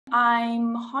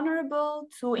I'm honorable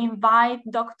to invite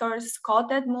Dr.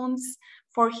 Scott Edmunds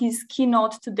for his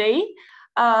keynote today.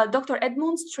 Dr.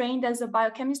 Edmunds trained as a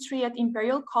biochemistry at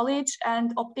Imperial College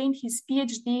and obtained his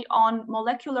PhD on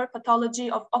molecular pathology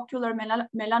of ocular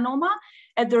melanoma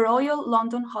at the Royal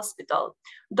London Hospital.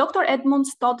 Dr.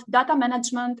 Edmunds taught data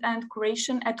management and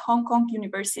curation at Hong Kong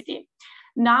University.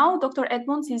 Now, Dr.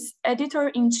 Edmunds is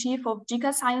editor-in-chief of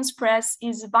GigaScience Press,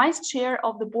 is vice chair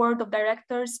of the board of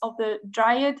directors of the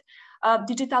Dryad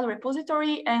digital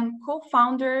repository, and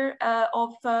co-founder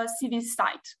of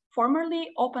CivicSight, formerly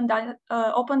Open Data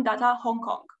Hong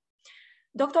Kong.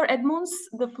 Dr. Edmunds,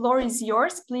 the floor is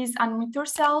yours. Please unmute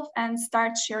yourself and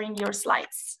start sharing your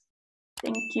slides.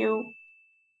 Thank you.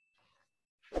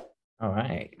 All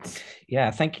right.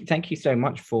 Yeah, thank you so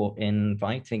much for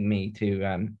inviting me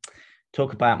to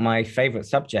talk about my favorite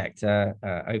subject,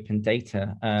 open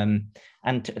data, and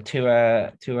to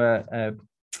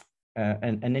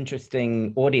an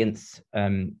interesting audience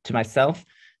to myself.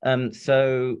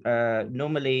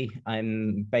 Normally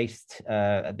I'm based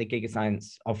at the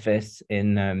GigaScience office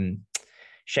in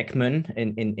Shek Mun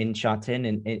in Sha Tin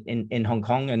in Hong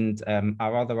Kong, and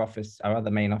our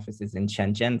other main office is in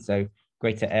Shenzhen. So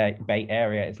Greater Bay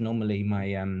Area is normally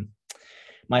my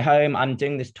home. I'm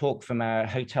doing this talk from a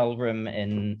hotel room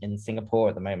in Singapore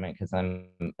at the moment because I'm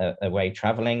away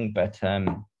traveling, but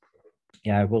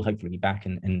yeah, we'll hopefully be back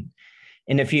in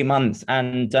a few months.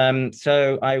 And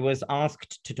so I was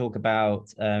asked to talk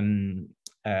about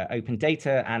open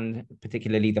data and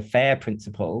particularly the FAIR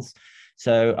principles.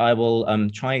 So I will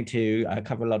try to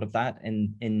cover a lot of that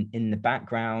in the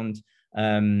background,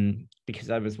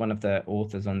 because I was one of the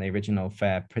authors on the original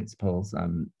FAIR principles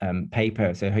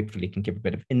paper. So hopefully can give a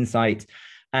bit of insight.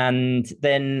 And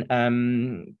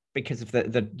then because of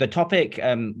the topic,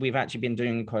 we've actually been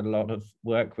doing quite a lot of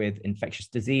work with infectious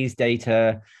disease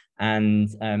data and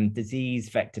disease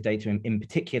vector data in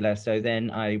particular. So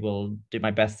then I will do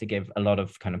my best to give a lot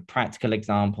of kind of practical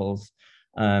examples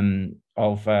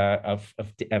of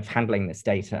handling this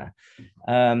data.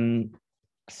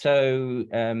 So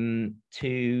to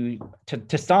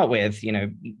start with,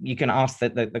 you can ask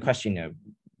the question,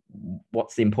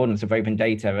 what's the importance of open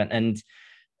data? And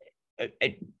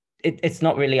it's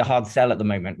not really a hard sell at the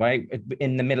moment, right?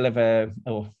 In the middle of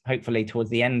or hopefully towards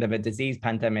the end of a disease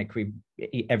pandemic,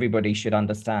 everybody should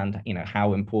understand,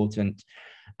 how important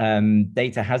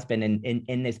data has been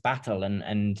in this battle,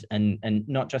 and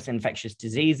not just infectious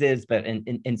diseases, but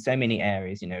in so many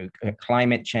areas,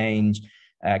 climate change,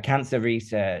 cancer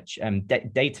research,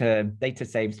 data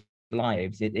saves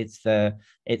lives. It's the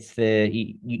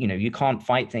you can't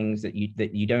fight things that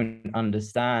you don't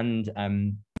understand.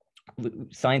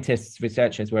 Scientists,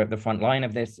 researchers were at the front line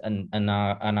of this, and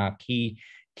our key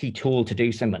tool to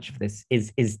do so much of this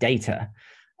is data,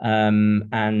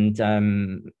 and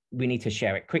we need to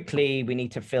share it quickly. We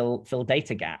need to fill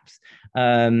data gaps.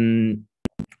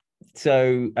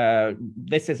 So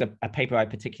this is a paper I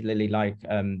particularly like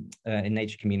in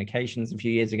Nature Communications a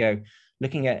few years ago,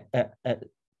 looking at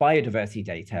biodiversity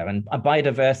data. And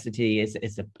biodiversity is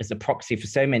a proxy for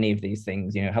so many of these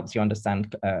things. It helps you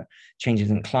understand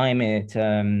changes in climate,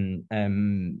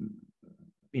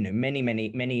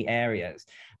 many areas.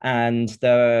 And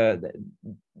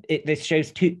this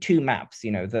shows two maps.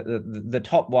 The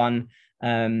top one,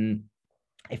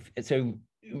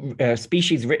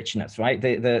 species richness, right?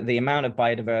 The amount of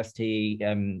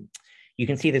biodiversity. You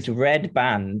can see this red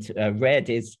band. Red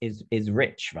is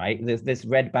rich, right? This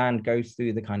red band goes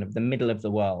through the kind of the middle of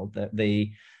the world.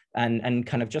 And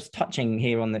kind of just touching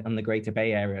here on the Greater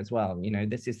Bay Area as well.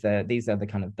 These are the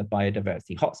kind of the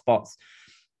biodiversity hotspots.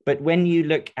 But when you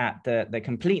look at the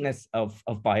completeness of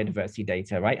biodiversity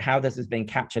data, right? How this has been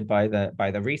captured by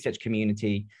the research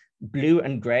community. Blue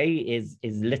and gray is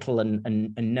little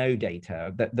and no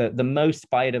data. The most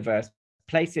biodiverse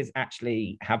places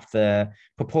actually have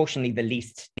proportionally the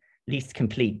least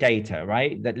complete data,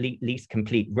 right? The least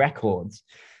complete records.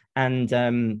 And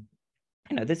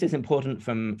this is important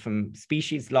from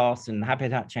species loss and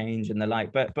habitat change and the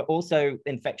like, but also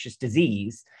infectious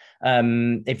disease.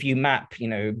 If you map,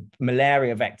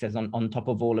 malaria vectors on top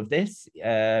of all of this,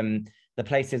 the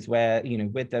places where,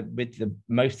 with the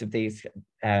most of these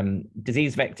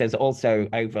disease vectors also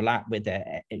overlap with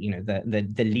the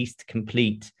least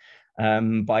complete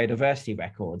biodiversity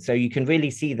record. So you can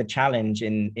really see the challenge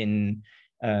in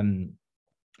the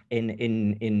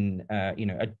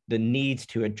need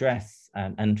to address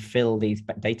and fill these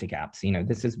data gaps.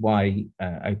 This is why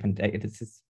open data. This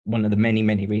is one of the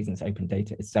many reasons open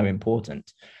data is so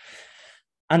important.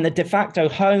 And the de facto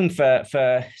home for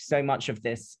so much of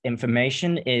this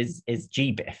information is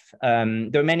GBIF.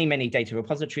 There are many data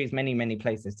repositories, many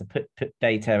places to put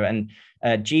data, and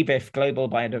GBIF, Global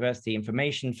Biodiversity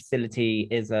Information Facility,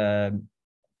 is a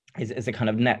kind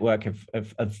of network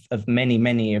of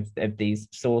many of these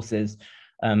sources,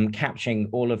 capturing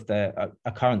all of the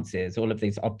occurrences, all of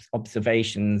these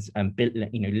observations,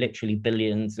 literally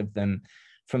billions of them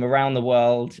from around the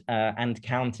world and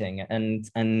counting. And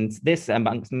this,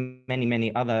 amongst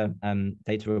many other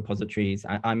data repositories,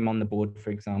 I'm on the board,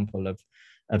 for example, of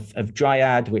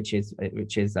Dryad, which is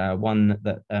one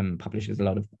that publishes a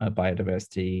lot of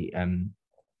biodiversity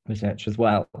research as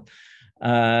well.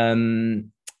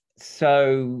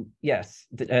 So yes,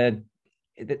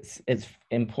 it's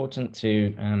important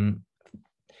to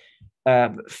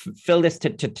fill this to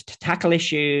tackle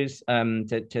issues,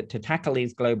 to tackle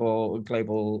these global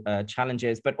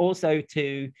challenges, but also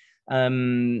to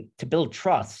build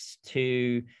trust.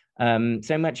 To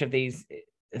so much of these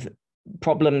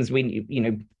problems we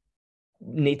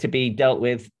need to be dealt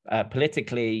with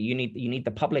politically. You need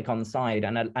the public on side,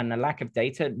 and a lack of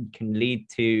data can lead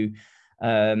to,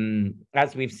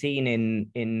 as we've seen in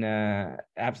the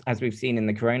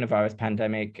coronavirus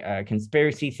pandemic,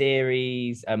 conspiracy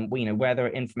theories, where there are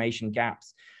information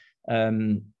gaps,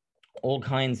 all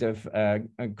kinds of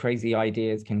crazy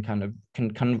ideas can kind of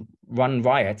run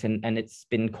riot, and it's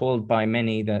been called by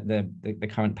many the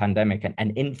current pandemic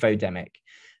an infodemic,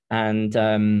 and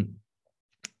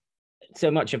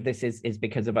so much of this is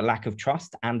because of a lack of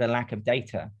trust and a lack of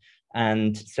data.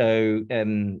 And so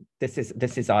this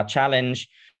is our challenge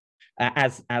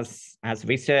as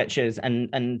researchers,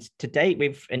 and to date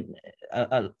we've in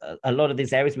a lot of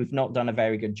these areas we've not done a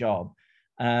very good job.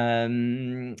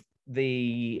 Looking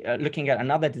at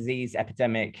another disease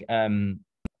epidemic, when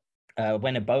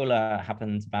Ebola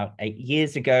happened about 8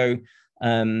 years ago,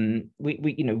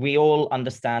 we all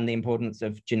understand the importance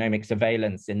of genomic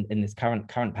surveillance in this current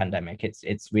pandemic.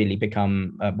 It's really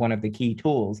become one of the key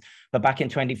tools. But back in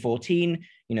 2014,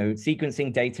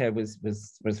 sequencing data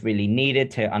was really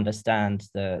needed to understand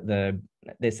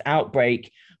this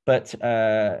outbreak. But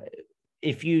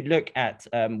if you look at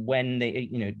when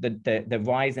the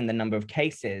rise in the number of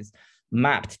cases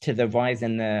mapped to the rise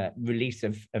in the release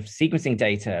of sequencing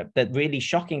data, the really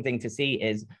shocking thing to see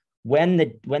is when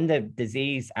the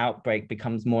disease outbreak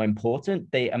becomes more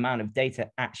important, the amount of data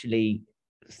actually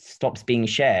stops being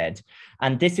shared.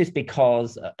 And this is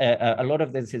because a lot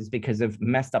of this is because of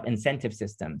messed up incentive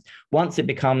systems. Once it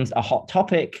becomes a hot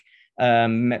topic,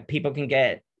 people can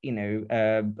get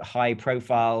high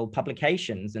profile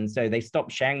publications, and so they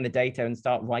stop sharing the data and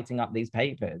start writing up these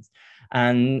papers.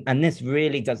 And this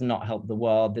really does not help the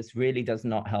world. This really does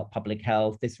not help public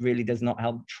health. This really does not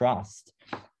help trust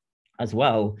as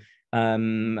well.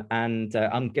 And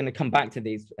I'm going to come back to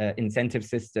these incentive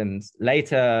systems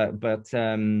later, but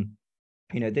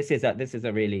this is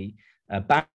a really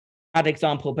bad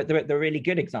example, but there are really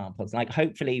good examples. Like,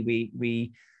 hopefully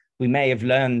we may have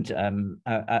learned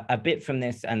a bit from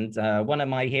this. And one of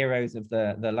my heroes of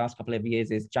the last couple of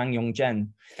years is Zhang Yongzhen,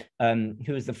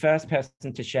 who was the first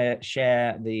person to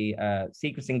share the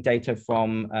sequencing data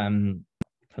from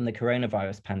the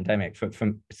coronavirus pandemic,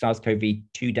 from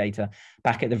SARS-CoV-2 data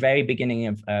back at the very beginning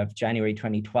of January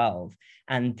 2012.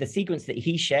 And the sequence that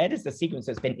he shared is the sequence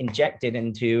that's been injected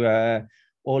into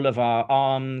all of our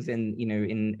arms, in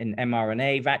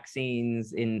mRNA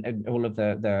vaccines, in all of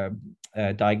the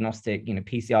diagnostic,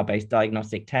 PCR-based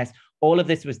diagnostic tests. All of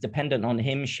this was dependent on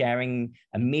him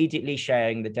immediately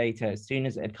sharing the data as soon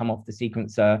as it had come off the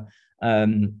sequencer.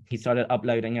 He started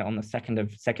uploading it on the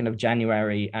 2nd of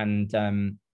January,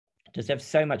 and deserves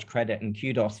so much credit and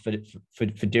kudos for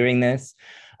doing this.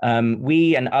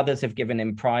 We and others have given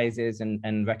him prizes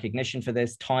and recognition for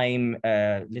this. Time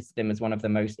listed him as one of the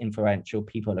most influential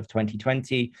people of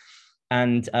 2020.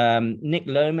 And Nick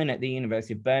Lohman at the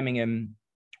University of Birmingham,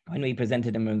 when we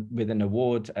presented him with an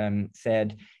award,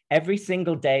 said, "Every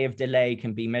single day of delay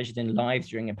can be measured in lives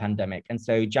during a pandemic." And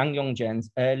so Zhang Yongzhen's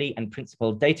early and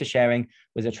principled data sharing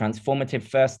was a transformative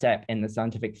first step in the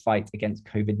scientific fight against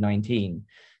COVID-19.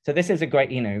 So this is a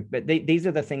great, but these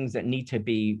are the things that need to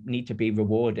be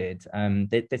rewarded.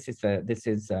 This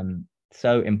is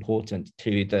so important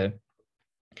to the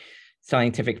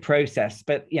scientific process.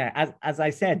 But yeah, as I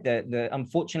said,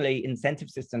 unfortunately, incentive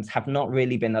systems have not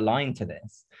really been aligned to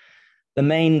this. The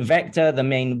main vector, the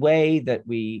main way that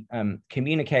we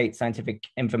communicate scientific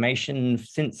information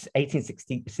since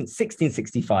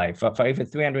 1665, for over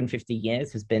 350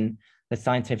 years, has been the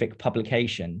scientific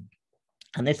publication.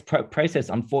 And this process,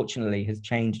 unfortunately, has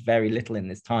changed very little in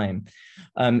this time.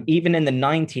 Even in the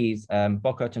 90s,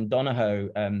 Bockert and Donahoe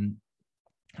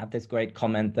had this great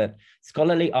comment that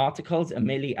scholarly articles are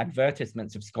merely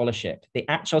advertisements of scholarship. The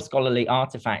actual scholarly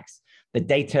artifacts, the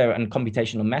data and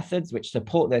computational methods which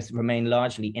support this remain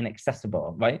largely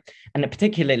inaccessible, right? And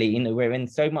particularly, you know, we're in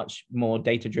so much more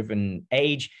data-driven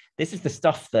age. This is the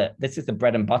stuff this is the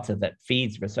bread and butter that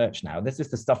feeds research now. This is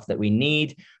the stuff that we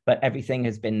need, but everything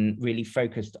has been really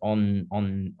focused on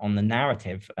the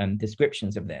narrative and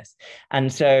descriptions of this.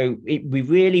 And so we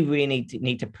really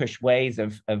need to push ways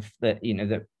of the, you know,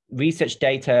 the research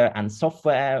data and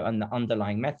software and the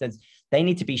underlying methods. They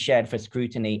need to be shared for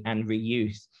scrutiny and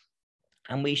reuse.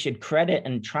 And we should credit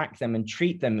and track them and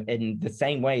treat them in the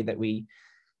same way that we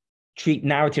treat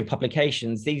narrative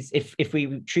publications. These, if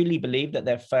we truly believe that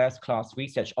they're first-class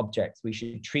research objects, we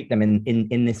should treat them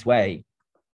in this way.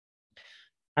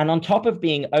 And on top of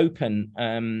being open,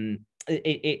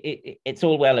 it's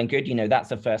all well and good, you know, that's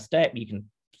the first step. You can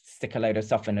stick a load of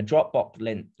stuff in a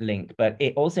Dropbox link, but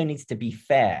it also needs to be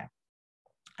fair.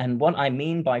 And what I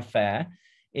mean by fair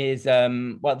is,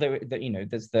 well, you know,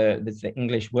 there's the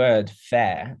English word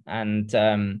fair, and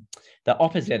the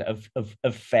opposite of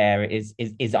fair is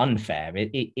unfair.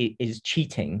 It is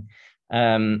cheating,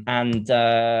 and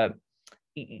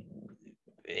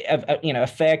you know, a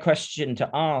fair question to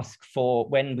ask for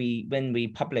when we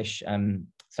publish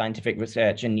scientific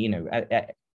research. And you know,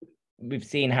 we've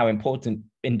seen how important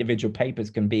individual papers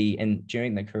can be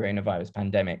during the coronavirus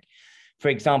pandemic. For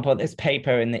example, this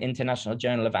paper in the International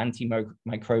Journal of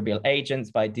Antimicrobial Agents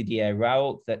by Didier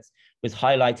Raoult that was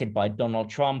highlighted by Donald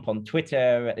Trump on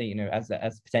Twitter, you know, as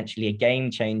potentially a game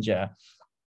changer,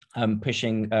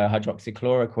 pushing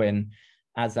hydroxychloroquine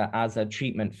as a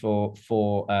treatment for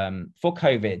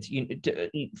COVID.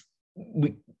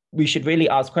 We should really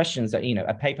ask questions that, you know,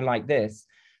 a paper like this,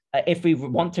 if we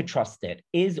want to trust it,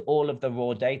 is all of the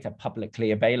raw data publicly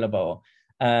available?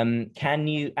 Can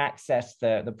you access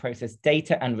the process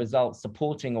data and results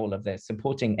supporting all of this,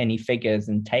 supporting any figures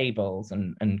and tables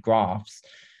and graphs?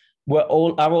 Are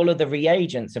all of the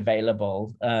reagents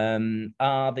available?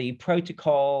 Are the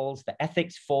protocols, the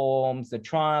ethics forms, the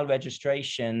trial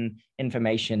registration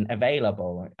information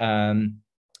available? And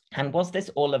was this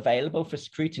all available for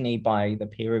scrutiny by the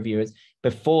peer reviewers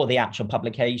before the actual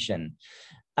publication?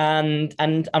 And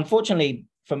unfortunately,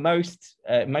 for most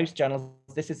journals,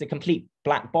 this is a complete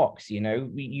black box. You know,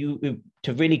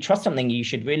 to really trust something, you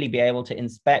should really be able to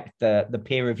inspect the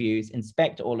peer reviews,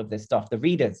 inspect all of this stuff. The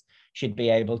readers should be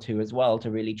able to as well to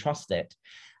really trust it.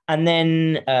 And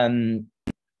then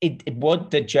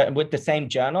would the same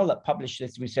journal that published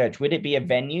this research, would it be a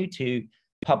venue to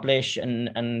publish and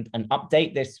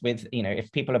update this with, you know,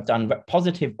 if people have done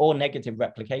positive or negative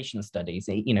replication studies,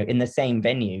 you know, in the same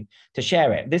venue to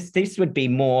share it? This would be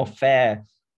more fair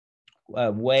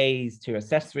ways to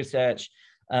assess research.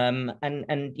 And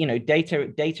you know,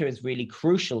 data is really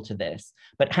crucial to this,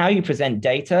 but how you present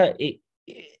data, it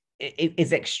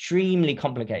is extremely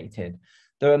complicated.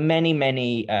 There are many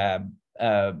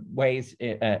ways,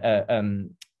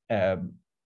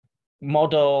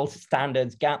 models,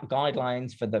 standards,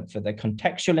 guidelines for the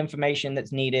contextual information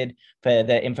that's needed, for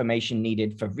the information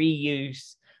needed for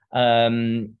reuse,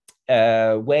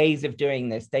 ways of doing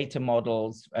this, data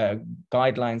models,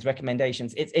 guidelines,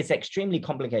 recommendations. It's extremely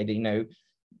complicated, you know,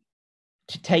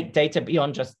 to take data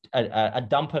beyond just a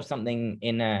dump of something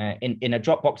in a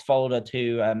Dropbox folder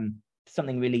to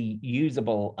something really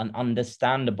usable and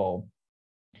understandable.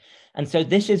 And so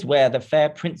this is where the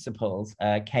FAIR principles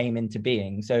came into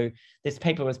being. So this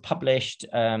paper was published,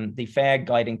 the FAIR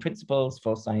Guiding Principles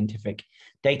for Scientific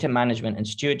Data Management and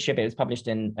Stewardship. It was published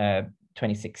in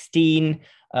 2016.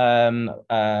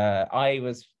 I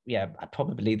was,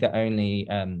 probably the only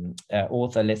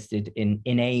author listed in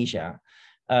Asia.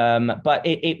 But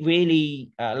it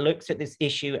really looks at this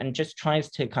issue and just tries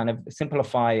to kind of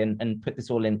simplify and put this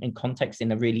all in context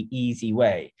in a really easy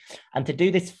way. And to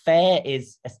do this, FAIR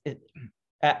is,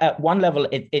 at one level,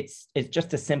 it's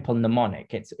just a simple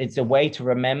mnemonic. It's a way to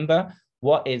remember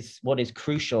what is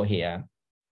crucial here.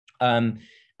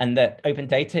 And that open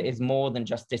data is more than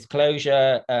just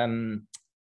disclosure.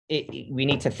 We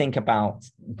need to think about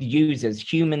users,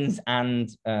 humans and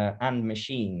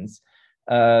machines.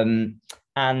 And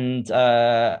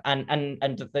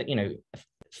you know,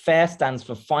 FAIR stands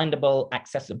for findable,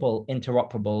 accessible,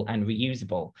 interoperable, and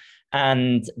reusable.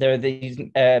 And there are these,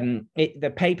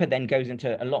 the paper then goes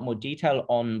into a lot more detail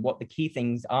on what the key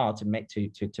things are to make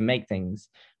things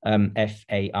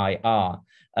FAIR.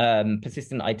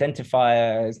 Persistent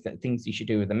identifiers, the things you should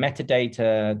do with the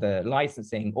metadata, the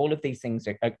licensing, all of these things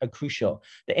are crucial.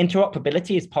 The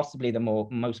interoperability is possibly the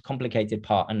most complicated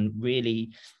part, and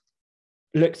really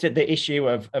looks at the issue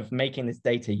of making this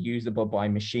data usable by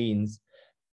machines.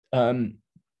 You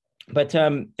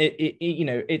know,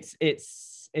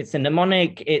 it's a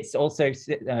mnemonic. It's also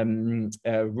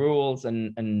rules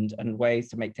and ways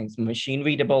to make things machine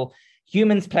readable.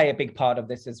 Humans play a big part of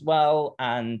this as well.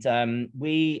 And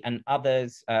we and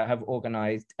others have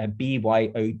organized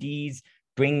BYODs,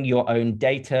 bring your own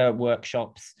data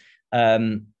workshops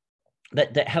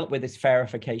that help with this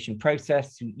verification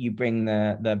process. You bring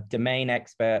the domain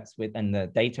experts and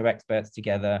the data experts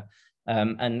together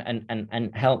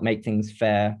and help make things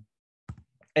fair.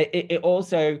 It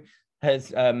also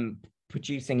has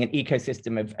producing an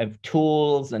ecosystem of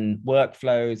tools and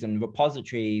workflows and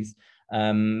repositories,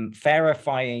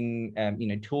 verifying you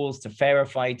know, tools to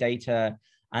verify data,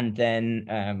 and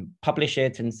then publish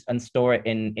it and store it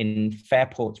in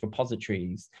Fairport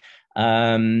repositories. There's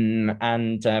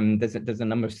a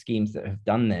number of schemes that have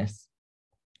done this.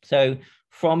 So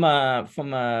from a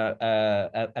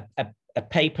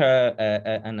paper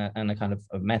and a kind of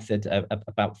a method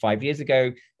about 5 years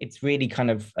ago, it's really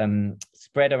kind of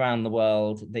spread around the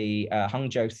world. The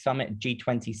Hangzhou Summit,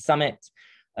 G20 Summit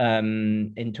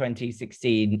in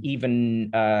 2016,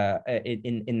 even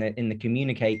in the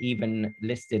communique, even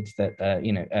listed that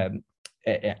you know,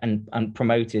 and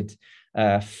promoted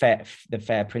the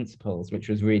FAIR principles, which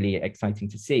was really exciting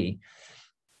to see.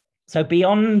 So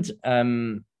beyond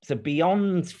FAIR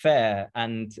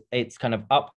and its kind of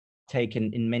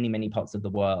uptaken in many parts of the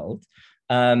world,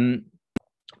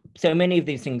 so many of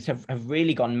these things have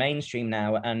really gone mainstream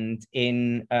now. And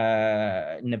in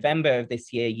November of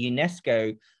this year,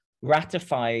 UNESCO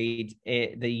ratified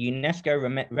the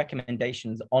UNESCO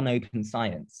recommendations on open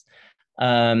science,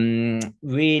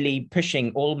 really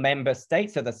pushing all member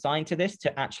states that are signed to this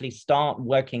to actually start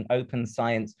working open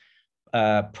science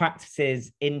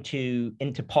practices into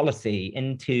policy,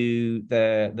 into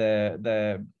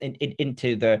the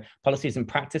policies and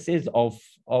practices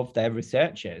of their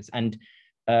researchers. And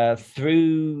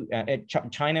through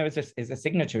China is a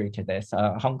signatory to this,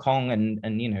 Hong Kong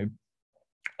and you know,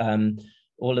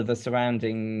 all of the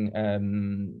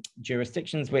surrounding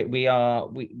jurisdictions. We are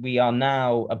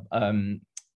now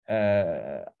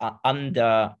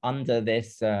under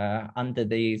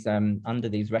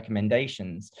these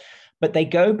recommendations, but they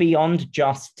go beyond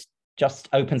just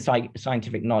open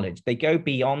scientific knowledge. They go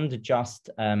beyond just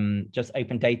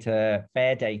open data,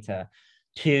 fair data,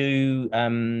 to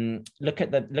look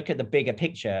at the bigger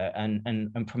picture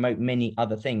and promote many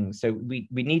other things. So we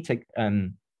need to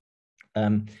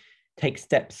take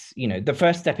steps. You know, the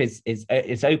first step is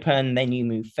open, then you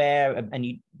move fair,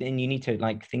 and then you need to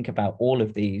like think about all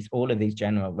of these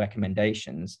general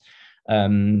recommendations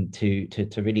to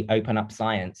really open up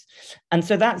science. And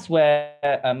so that's where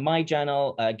my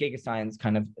journal, GigaScience,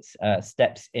 kind of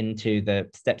steps into the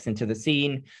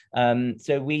scene.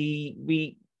 So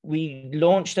we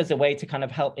launched as a way to kind of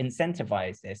help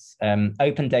incentivize this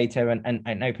open data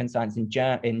and open science in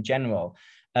general,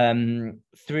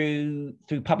 through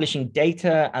publishing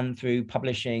data and through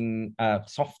publishing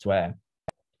software.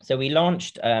 So we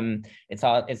launched, it's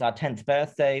our 10th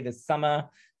birthday this summer,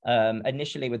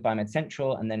 initially with BioMed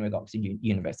Central and then with Oxford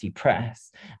University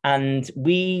Press. And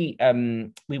we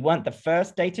weren't the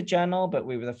first data journal, but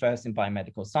we were the first in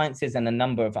biomedical sciences, and a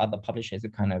number of other publishers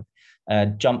have kind of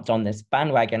jumped on this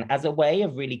bandwagon as a way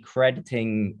of really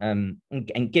crediting and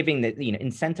giving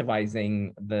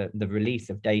incentivizing the release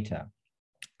of data,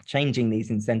 changing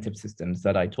these incentive systems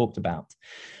that I talked about.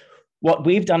 What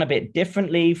we've done a bit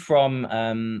differently from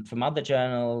other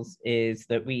journals is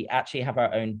that we actually have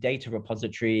our own data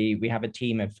repository. We have a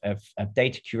team of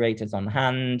data curators on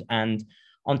hand, and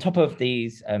on top of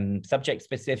these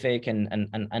subject-specific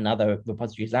and other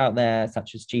repositories out there,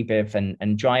 such as GBIF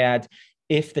and Dryad,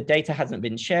 if the data hasn't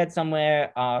been shared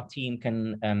somewhere, our team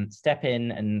can step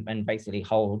in and basically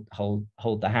hold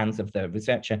the hands of the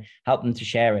researcher, help them to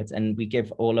share it, and we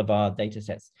give all of our data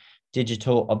sets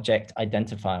digital object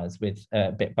identifiers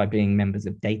by being members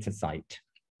of DataSight.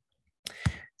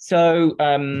 So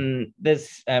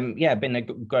there's been a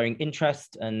growing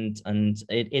interest and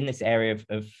in this area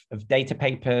of data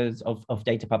papers, of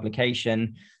data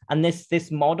publication, and this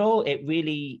model, it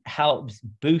really helps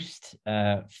boost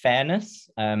fairness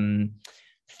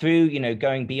through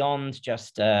going beyond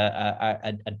just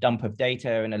a dump of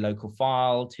data in a local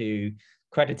file to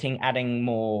crediting, adding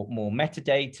more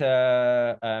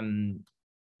metadata,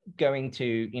 going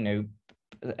to,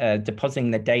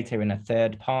 depositing the data in a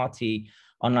third-party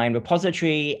online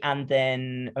repository, and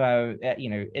then,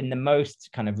 in the most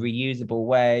kind of reusable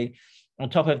way, on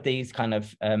top of these kind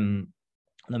of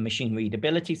the machine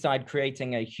readability side,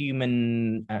 creating a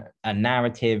human a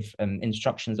narrative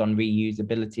instructions on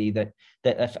reusability that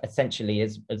essentially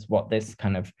is what this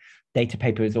kind of data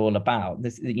paper is all about.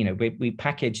 This, we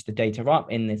package the data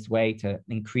up in this way to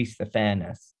increase the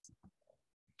fairness.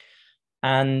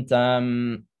 And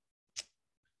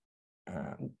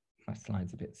my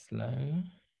slide's a bit slow.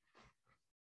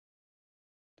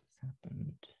 What's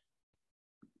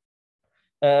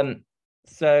happened?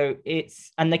 So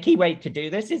and the key way to do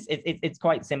this is it's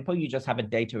quite simple. You just have a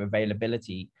data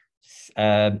availability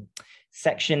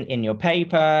section in your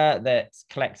paper that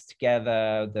collects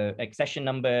together the accession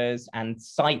numbers and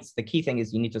cites. The key thing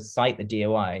is you need to cite the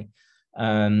DOI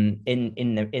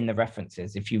in the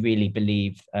references. If you really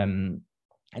believe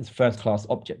it's a first-class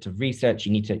object of research,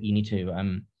 you need to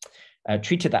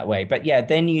treat it that way. But yeah,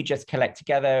 then you just collect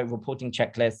together reporting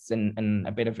checklists and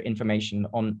a bit of information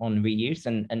on reuse,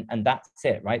 and that's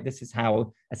it, right? This is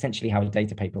essentially how a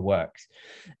data paper works.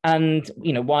 And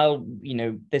while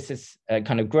this has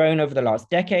kind of grown over the last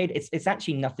decade, it's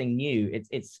actually nothing new.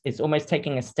 It's almost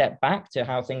taking a step back to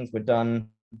how things were done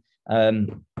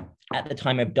at the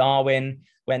time of Darwin,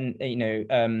 when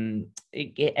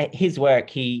his work,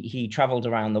 he traveled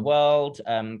around the world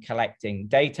collecting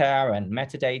data and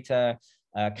metadata,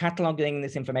 cataloging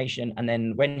this information, and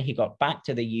then when he got back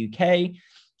to the UK,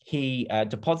 he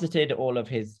deposited all of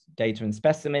his data and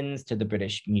specimens to the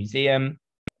British Museum,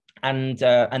 and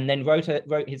then wrote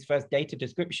his first data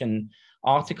description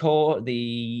article,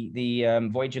 the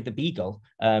Voyage of the Beagle,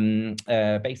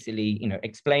 basically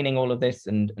explaining all of this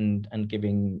and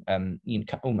giving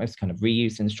almost kind of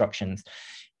reuse instructions.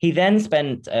 He then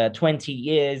spent 20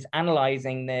 years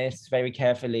analyzing this very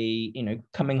carefully,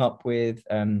 coming up with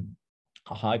a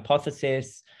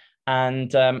hypothesis,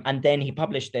 and then he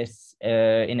published this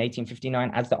in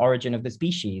 1859 as The Origin of the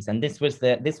Species, and this was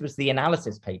the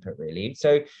analysis paper, really.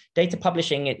 So data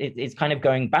publishing it's kind of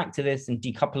going back to this and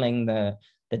decoupling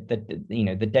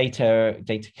the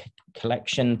data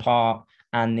collection part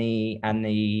and the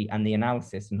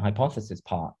analysis and hypothesis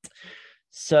part.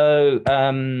 So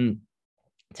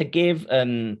to give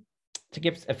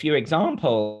a few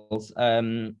examples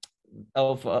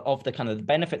of the kind of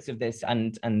benefits of this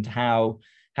and how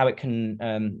it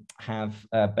can have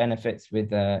benefits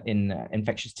in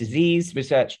infectious disease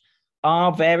research.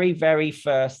 Our very, very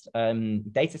first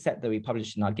data set that we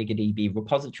published in our GigaDB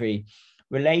repository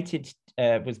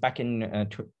was back in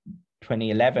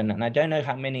 2011. And I don't know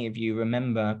how many of you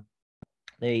remember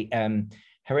the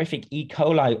horrific E.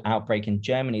 coli outbreak in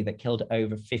Germany that killed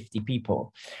over 50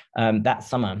 people that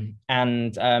summer.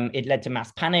 And it led to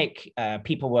mass panic.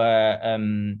 People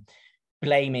were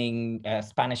blaming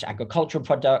Spanish agricultural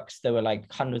products. There were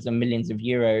like hundreds of millions of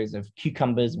euros of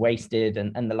cucumbers wasted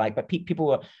and the like, but people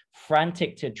were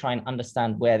frantic to try and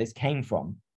understand where this came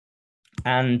from.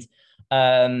 And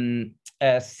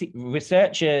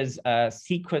researchers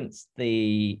sequenced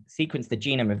the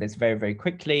genome of this very, very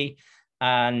quickly.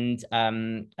 And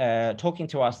talking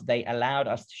to us, they allowed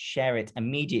us to share it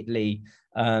immediately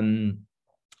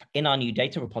in our new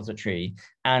data repository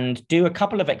and do a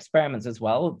couple of experiments as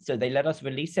well. So they let us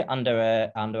release it under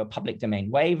a public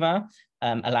domain waiver,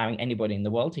 allowing anybody in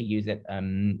the world to use it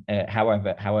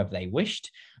however they wished.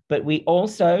 But we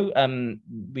also,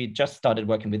 we just started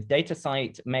working with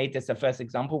DataSight, made this a first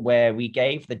example where we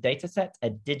gave the dataset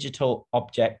a digital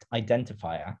object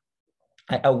identifier,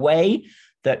 a way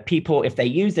that people, if they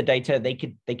use the data, they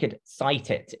could cite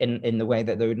it in the way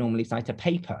that they would normally cite a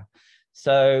paper.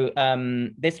 So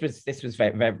this was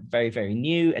very, very, very, very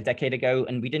new a decade ago,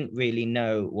 and we didn't really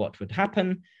know what would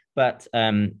happen. But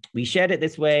we shared it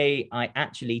this way. I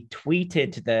actually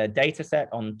tweeted the data set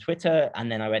on Twitter, and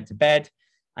then I went to bed.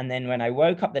 And then when I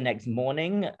woke up the next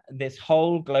morning, this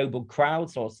whole global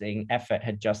crowdsourcing effort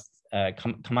had just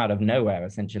come out of nowhere,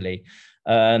 essentially.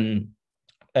 Nick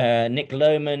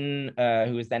Lohman,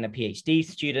 who was then a PhD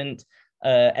student,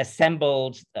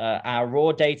 assembled our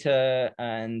raw data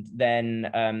and then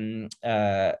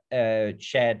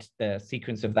shared the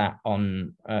sequence of that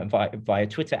on via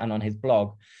Twitter and on his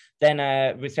blog. Then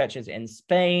researchers in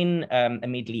Spain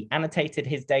immediately annotated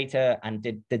his data and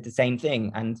did the same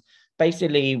thing. And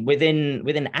basically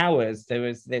within hours, there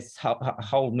was this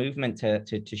whole movement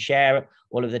to share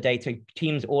all of the data.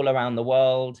 Teams all around the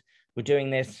world were doing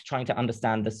this, trying to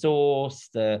understand the source,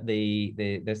 the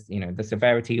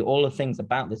severity, all the things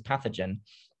about this pathogen.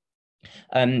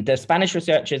 The Spanish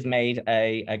researchers made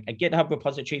a GitHub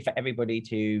repository for everybody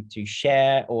to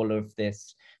share all of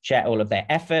this, share all of their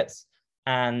efforts.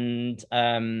 And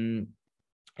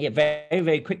yeah, very,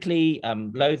 very quickly,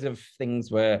 loads of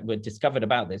things were discovered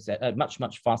about this at a much,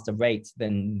 much faster rate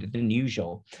than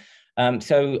usual.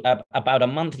 So about a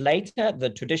month later, the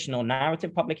traditional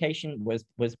narrative publication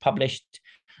was published,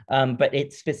 but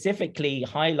it specifically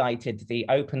highlighted the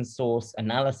open source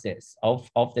analysis of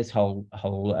this whole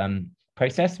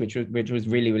process, which was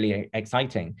really, really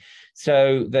exciting.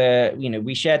 So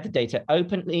we shared the data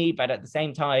openly, but at the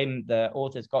same time, the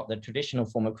authors got the traditional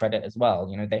form of credit as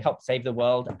well. They helped save the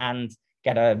world and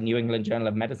get a New England Journal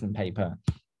of Medicine paper.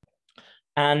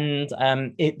 And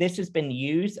this has been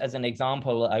used as an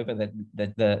example over the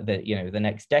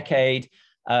next decade.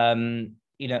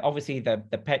 Obviously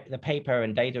the paper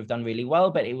and data have done really well,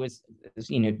 but it was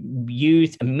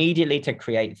used immediately to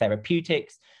create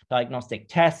therapeutics, diagnostic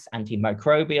tests,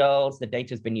 antimicrobials. The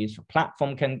data has been used for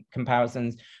platform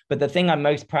comparisons. But the thing I'm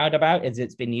most proud about is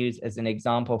it's been used as an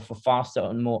example for faster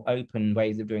and more open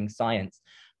ways of doing science.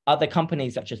 Other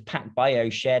companies such as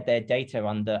PacBio shared their data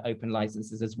under open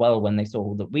licenses as well when they saw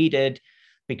all that we did,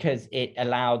 because it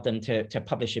allowed them to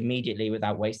publish immediately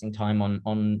without wasting time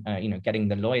on getting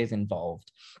the lawyers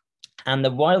involved. And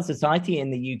the Royal Society in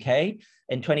the UK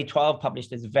in 2012 published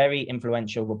this very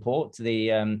influential report,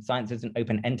 the Science as an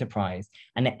Open Enterprise.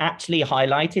 And it actually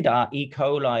highlighted our E.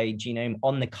 coli genome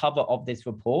on the cover of this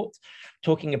report,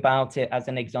 talking about it as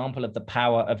an example of the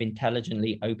power of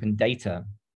intelligently open data.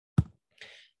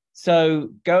 So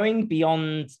going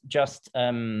beyond just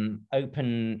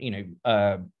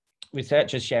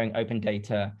researchers sharing open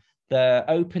data, the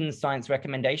open science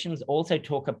recommendations also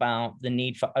talk about the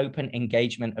need for open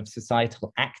engagement of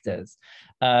societal actors,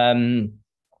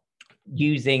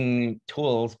 using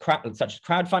tools such as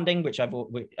crowdfunding,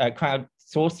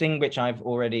 crowdsourcing, which I've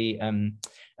already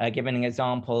given an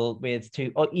example with,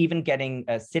 or even getting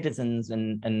citizens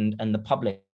and the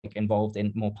public involved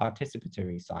in more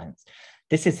participatory science.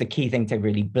 This is the key thing to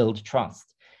really build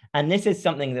trust. And this is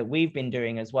something that we've been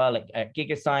doing as well at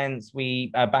GigaScience.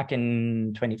 We, back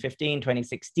in 2015,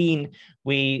 2016,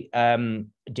 we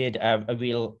did a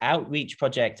real outreach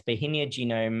project, Bauhinia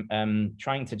Genome,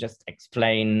 trying to just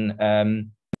explain that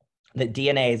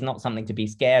DNA is not something to be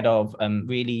scared of,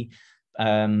 really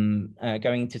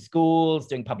going to schools,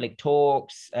 doing public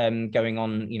talks, going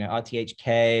on,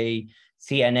 RTHK,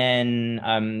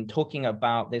 CNN, talking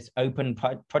about this open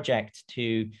project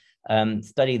to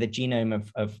study the genome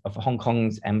of Hong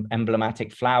Kong's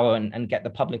emblematic flower and get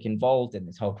the public involved in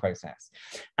this whole process.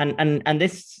 And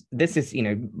this is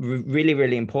really,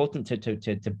 really important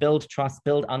to build trust,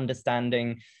 build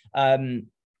understanding.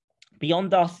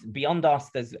 Beyond us,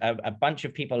 there's a bunch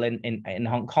of people in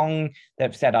Hong Kong that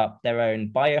have set up their own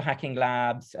biohacking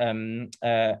labs,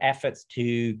 efforts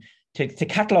to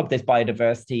catalog this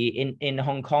biodiversity in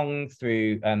Hong Kong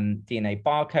through DNA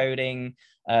barcoding,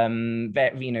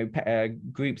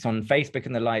 groups on Facebook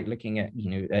and the like, looking at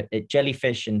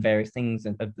jellyfish and various things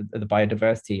of the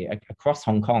biodiversity across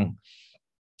Hong Kong.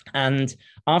 And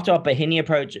after our Bauhinia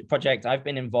project, I've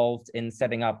been involved in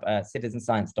setting up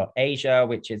CitizenScience.Asia,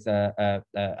 which is a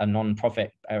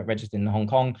non-profit registered in Hong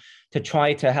Kong, to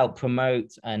try to help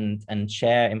promote and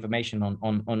share information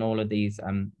on all of these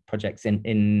projects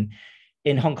in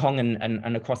Hong Kong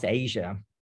and across Asia.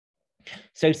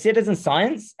 So citizen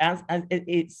science, as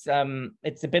it's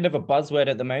a bit of a buzzword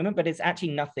at the moment, but it's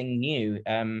actually nothing new.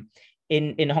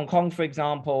 In Hong Kong, for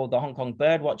example, the Hong Kong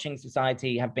Birdwatching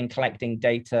Society have been collecting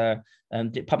data,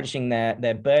 publishing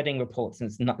their birding reports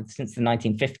since the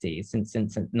 1950s, since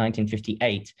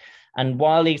 1958. And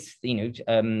while these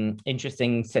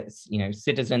interesting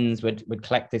citizens would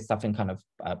collect this stuff in kind of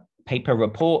paper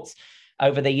reports,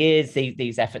 over the years,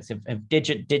 these efforts have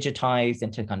digitized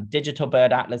into kind of digital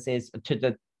bird atlases to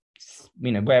the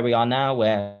where we are now,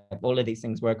 where all of these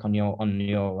things work on your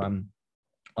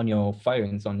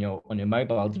phones, on your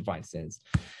mobile devices.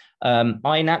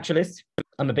 iNaturalist,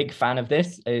 I'm a big fan of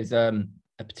this, is a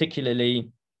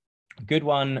particularly good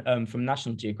one from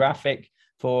National Geographic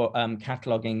for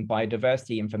cataloging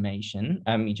biodiversity information.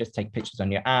 You just take pictures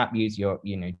on your app, use your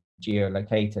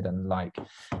geolocated and like.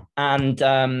 And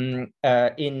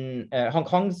in Hong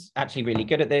Kong's actually really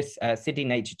good at this. City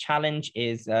Nature Challenge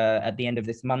is at the end of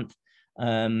this month.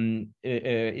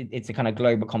 It's a kind of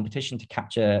global competition to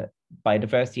capture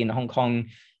biodiversity in Hong Kong.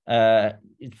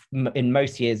 In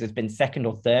most years has been second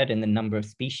or third in the number of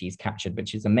species captured,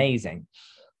 which is amazing.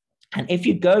 And if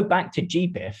you go back to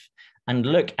GBIF and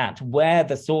look at where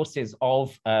the sources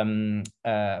of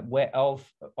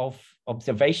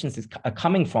observations are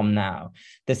coming from now,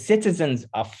 the citizens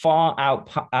are far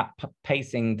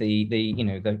outpacing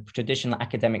the traditional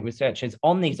academic researchers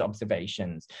on these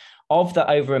observations. Of the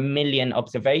over 1 million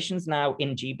observations now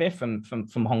in GBIF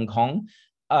from Hong Kong,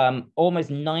 almost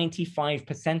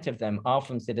 95% of them are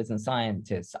from citizen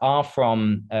scientists, are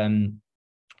from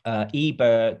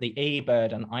eBird, the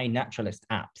eBird and iNaturalist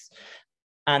apps.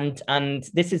 And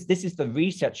this is the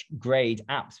research grade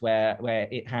apps where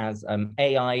it has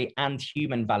AI and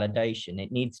human validation.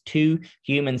 It needs 2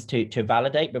 humans to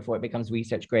validate before it becomes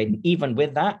research grade. And even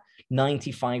with that,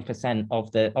 95%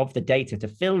 of the data to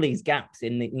fill these gaps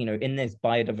in in this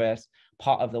biodiverse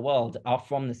part of the world are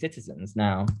from the citizens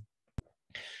now.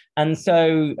 And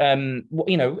so,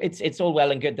 it's all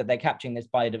well and good that they're capturing this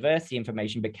biodiversity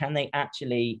information, but can they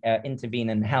actually intervene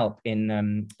and help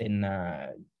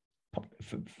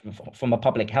from a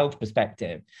public health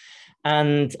perspective?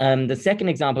 And the second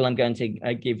example I'm going to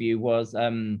give you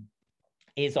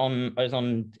is on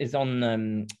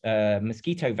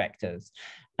mosquito vectors.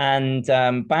 And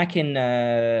back in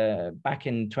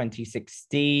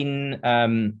 2016,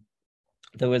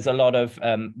 there was a lot of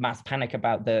mass panic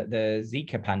about the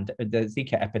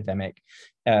Zika epidemic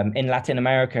in Latin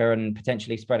America and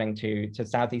potentially spreading to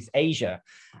Southeast Asia.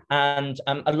 And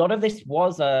a lot of this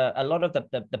was a lot of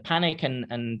the panic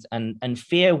and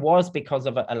fear was because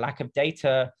of a lack of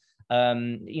data.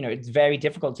 It's very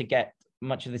difficult to get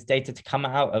much of this data to come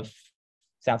out of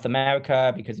South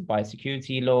America because of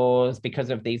biosecurity laws, because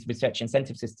of these research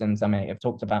incentive systems I may have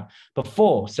talked about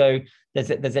before. So there's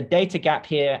a data gap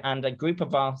here, and a group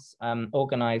of us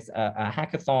organized a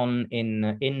hackathon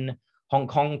in Hong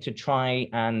Kong to try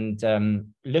and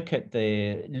look at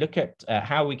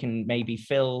how we can maybe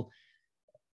fill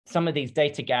some of these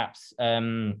data gaps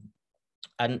and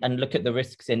look at the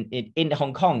risks in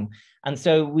Hong Kong. And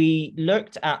so we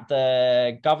looked at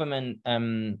the government,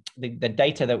 the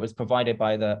data that was provided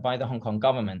by the Hong Kong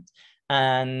government.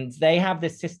 And they have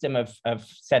this system of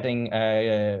setting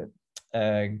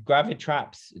gravid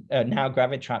traps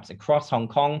across Hong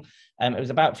Kong. It was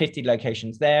about 50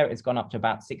 locations there. It's gone up to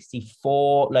about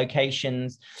 64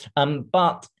 locations.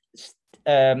 But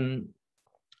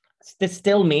this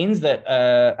still means that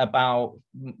about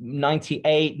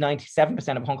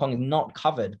 97% of Hong Kong is not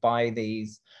covered by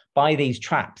these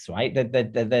traps, right?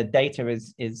 The data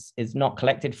is not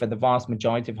collected for the vast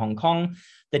majority of Hong Kong.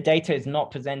 The data is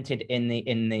not presented in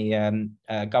the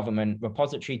government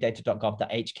repository,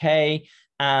 data.gov.hk.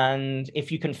 And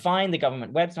if you can find the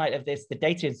government website of this, the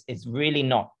data is really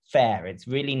not fair. It's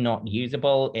really not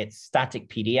usable. It's static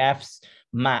PDFs,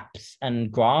 maps,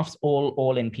 and graphs,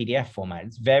 all in PDF format.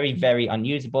 It's very, very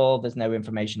unusable. There's no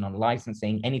information on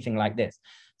licensing, anything like this.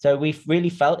 So we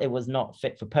really felt it was not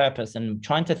fit for purpose, and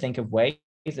trying to think of ways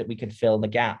that we could fill the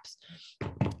gaps.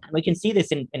 We can see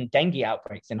this in dengue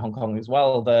outbreaks in Hong Kong as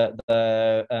well. The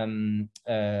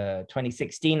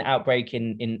 2016 outbreak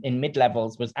in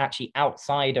mid-levels was actually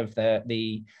outside of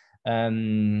the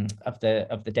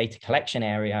data collection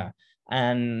area.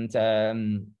 And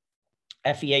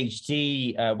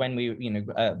FEHD,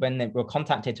 when they were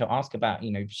contacted to ask about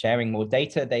sharing more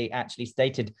data, they actually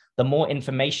stated the more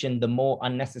information, the more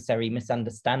unnecessary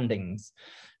misunderstandings.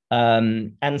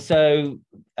 And so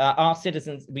our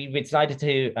citizens, we decided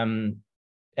to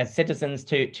as citizens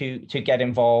to get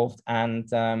involved, and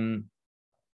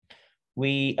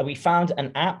we found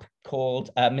an app called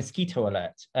Mosquito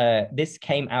Alert. This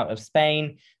came out of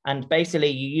Spain, and basically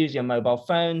you use your mobile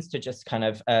phones to just kind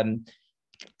of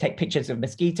take pictures of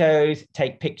mosquitoes,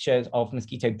 take pictures of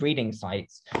mosquito breeding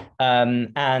sites,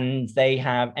 and they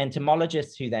have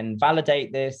entomologists who then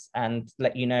validate this and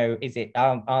let you know,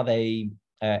 are they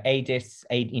Aedes,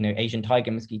 Asian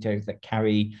tiger mosquitoes that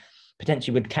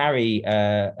potentially would carry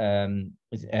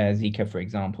Zika, for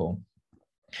example.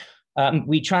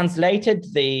 We translated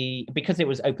because it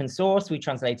was open source, we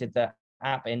translated the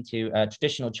app into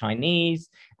traditional Chinese,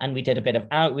 and we did a bit of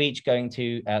outreach, going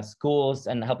to schools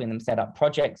and helping them set up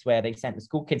projects where they sent the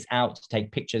school kids out to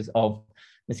take pictures of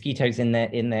mosquitoes in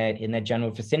their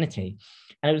general vicinity.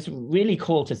 And it was really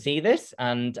cool to see this.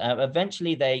 And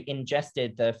eventually they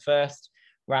ingested the first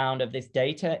round of this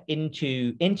data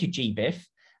into GBIF.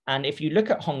 And if you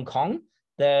look at Hong Kong,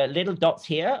 the little dots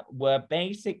here were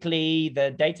basically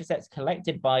the data sets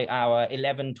collected by our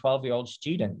 11, 12-year-old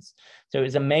students. So it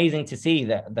was amazing to see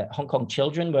that Hong Kong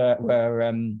children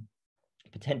were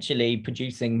potentially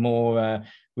producing more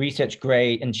research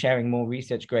grade and sharing more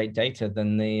research grade data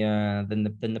than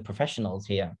the professionals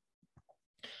here.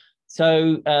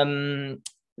 So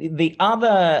The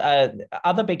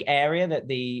other big area that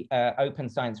the open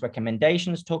science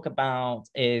recommendations talk about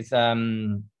is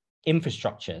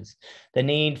infrastructures, the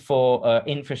need for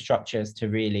infrastructures to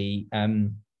really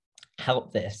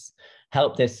help this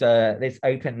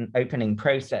opening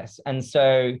process. And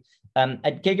so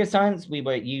at GigaScience, we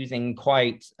were using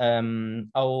quite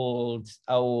old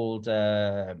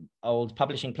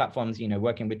publishing platforms, you know,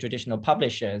 working with traditional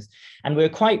publishers. And we were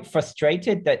quite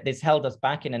frustrated that this held us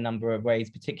back in a number of ways,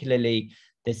 particularly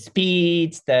the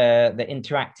speed, the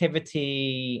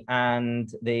interactivity, and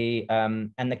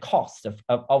the cost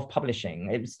of publishing.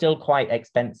 It was still quite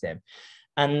expensive.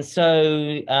 And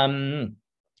so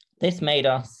this made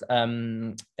us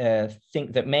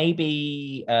think that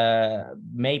maybe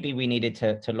we needed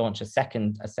to launch a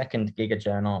second Giga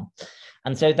Journal.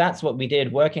 And so that's what we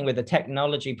did, working with the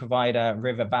technology provider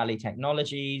River Valley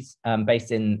Technologies,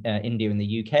 based in India and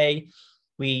the UK.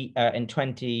 We at the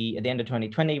end of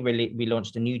 2020, we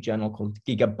launched a new journal called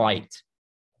GigaByte.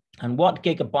 And what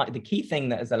GigaByte, the key thing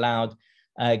that has allowed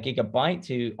GigaByte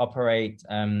to operate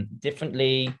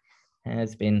differently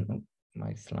has been,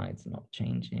 my slide's not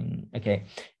changing. Okay,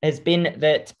 has been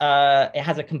that it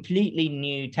has a completely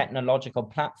new technological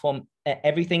platform.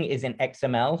 Everything is in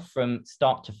XML from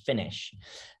start to finish.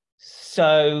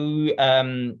 So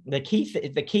the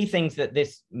key things that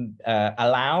this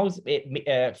allows,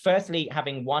 firstly,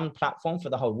 having one platform for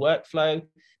the whole workflow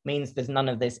means there's none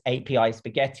of this API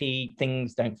spaghetti,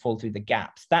 things don't fall through the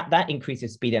gaps. That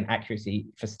increases speed and accuracy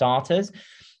for starters.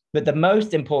 But the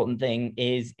most important thing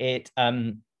is it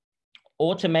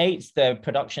automates the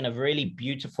production of really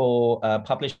beautiful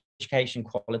publication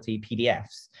quality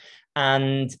PDFs.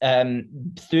 And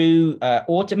through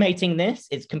automating this,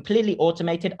 it's completely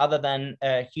automated, other than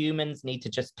humans need to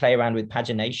just play around with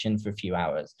pagination for a few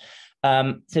hours.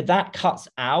 So that cuts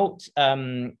out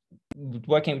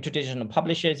working with traditional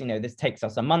publishers. You know, this takes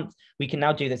us a month. We can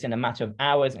now do this in a matter of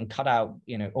hours and cut out,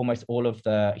 you know, almost all of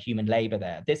the human labor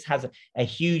there. This has a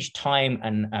huge time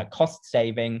and cost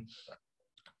saving.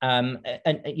 And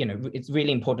you know, it's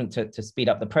really important to speed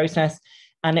up the process.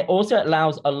 And it also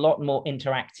allows a lot more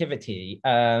interactivity.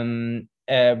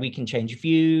 We can change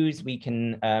views, we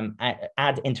can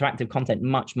add interactive content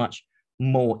much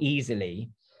more easily.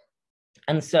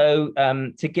 And so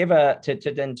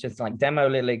to then just like demo a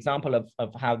little example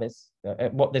of how this,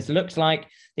 what this looks like,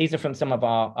 these are from some of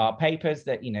our papers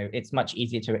that, you know, it's much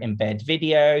easier to embed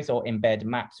videos or embed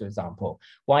maps, for example.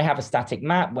 Why have a static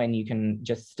map when you can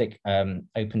just stick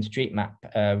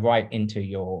OpenStreetMap right into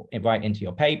your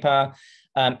paper?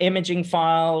 Imaging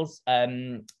files,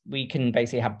 we can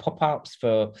basically have pop-ups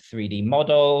for 3D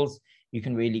models. You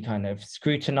can really kind of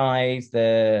scrutinize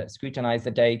the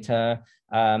data.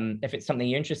 If it's something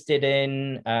you're interested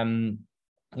in,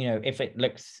 you know, if it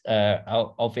looks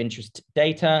of interest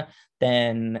data,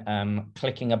 then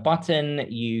clicking a button,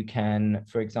 you can,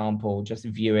 for example, just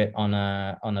view it on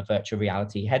a virtual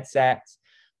reality headset.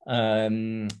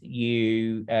 If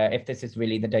this is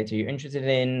really the data you're interested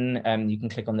in, you can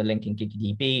click on the link in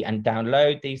GigaDB and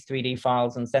download these 3D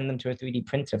files and send them to a 3D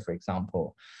printer, for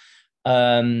example.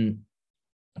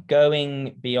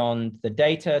 Going beyond the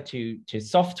data to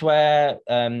software,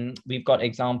 we've got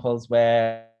examples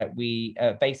where we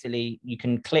basically, you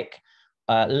can click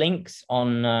links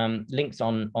on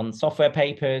software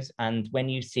papers, and when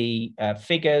you see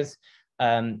figures,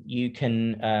 you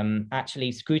can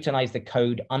actually scrutinize the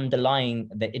code underlying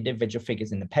the individual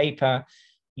figures in the paper.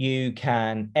 You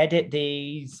can edit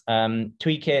these,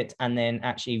 tweak it, and then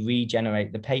actually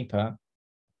regenerate the paper.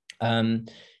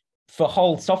 For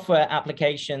whole software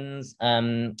applications,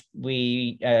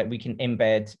 we can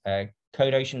embed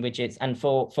CodeOcean widgets, and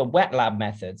for wet lab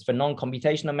methods, for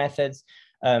non-computational methods,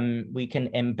 we can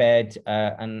embed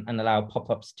and allow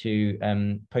pop-ups to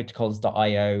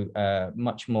protocols.io,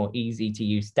 much more easy to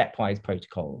use stepwise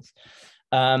protocols.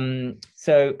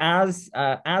 So as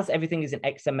everything is in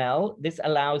XML, this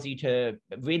allows you to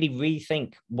really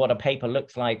rethink what a paper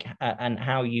looks like and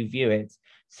how you view it.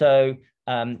 So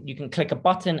you can click a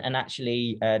button and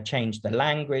actually change the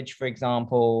language, for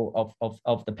example,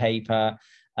 of the paper.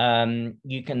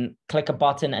 You can click a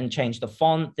button and change the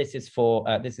font. This is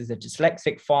a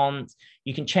dyslexic font.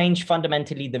 You can change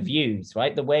fundamentally the views,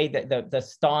 right? The way that the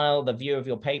style, the view of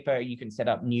your paper, you can set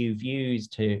up new views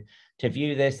to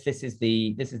view this. This is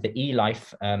the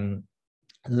eLife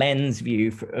lens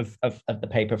view of the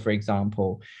paper, for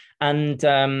example. And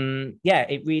yeah,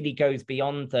 it really goes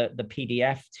beyond the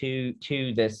PDF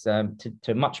to this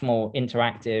to much more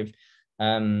interactive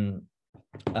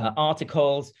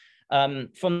articles.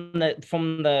 From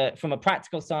a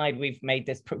practical side, we've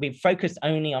focused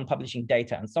only on publishing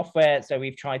data and software. So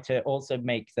we've tried to also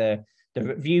make the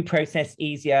review process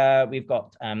easier. We've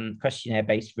got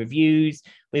questionnaire-based reviews.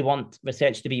 We want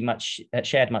research to be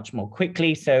shared much more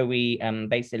quickly. So we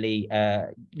basically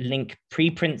link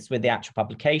preprints with the actual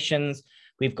publications.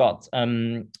 We've got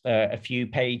a few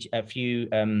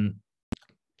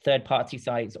third-party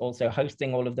sites also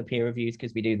hosting all of the peer reviews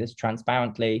because we do this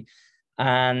transparently.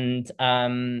 And so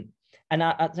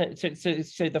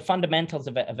the fundamentals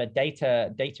of a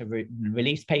data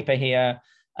release paper here.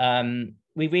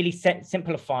 We really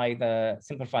simplify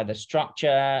the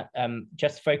structure,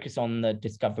 just focus on the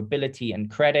discoverability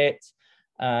and credit.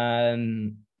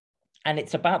 And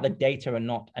it's about the data and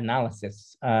not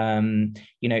analysis.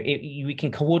 We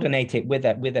can coordinate it with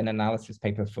an analysis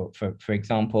paper, for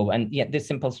example. And yet this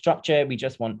simple structure, we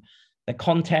just want the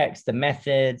context, the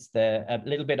methods, a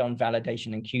little bit on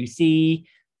validation and QC,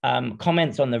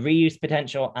 comments on the reuse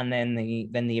potential, and then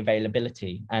the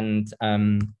availability. And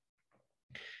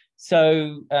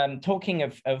so talking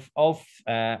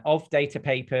of data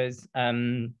papers,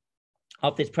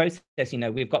 of this process,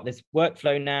 we've got this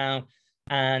workflow now,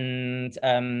 and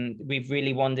we've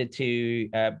really wanted to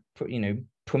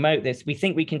promote this. We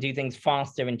think we can do things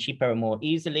faster and cheaper and more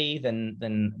easily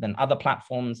than other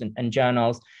platforms and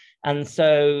journals. And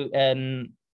so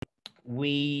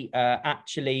we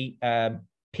actually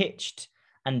pitched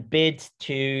and bid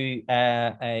to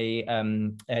a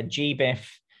GBIF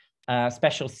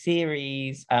special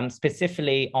series,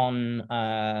 specifically on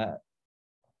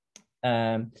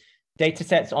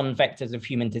datasets on vectors of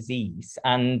human disease.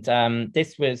 And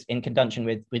this was in conjunction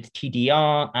with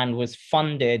TDR and was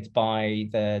funded by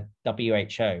the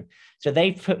WHO. So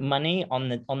they've put money on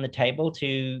the table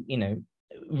to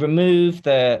remove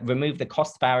the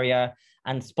cost barrier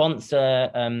and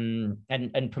sponsor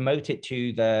and promote it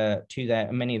to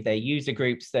many of their user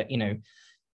groups that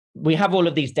we have all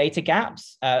of these data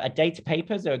gaps. Data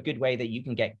papers are a good way that you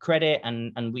can get credit,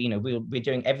 and we're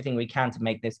doing everything we can to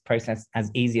make this process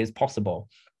as easy as possible.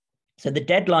 So the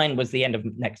deadline was the end of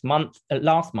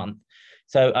last month.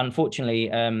 So unfortunately,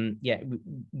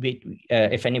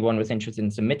 if anyone was interested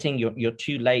in submitting, you're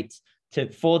too late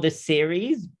for this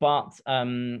series, but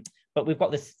we've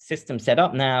got this system set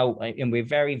up now, and we're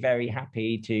very, very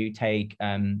happy to take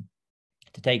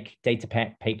data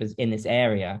papers in this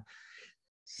area.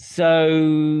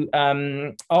 So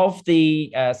of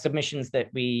the submissions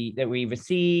that we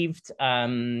received,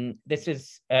 this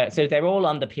is so they're all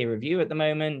under peer review at the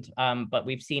moment, but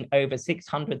we've seen over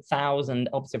 600,000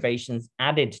 observations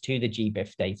added to the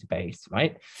GBIF database.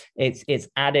 Right, it's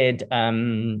added.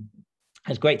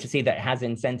 It's great to see that it has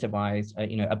incentivized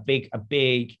a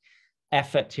big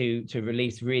effort to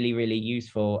release really, really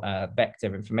useful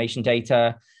vector information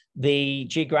data. The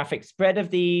geographic spread of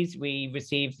these, we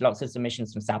received lots of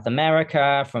submissions from South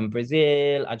America, from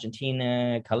Brazil,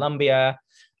 Argentina, Colombia,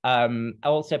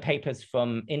 also papers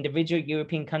from individual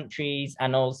European countries,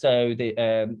 and also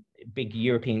the big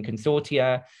European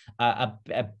consortia,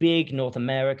 a big North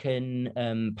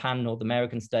American, pan-North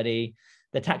American study.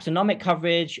 The taxonomic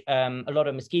coverage, a lot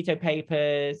of mosquito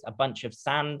papers, a bunch of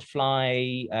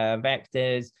sandfly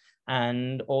vectors,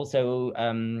 and also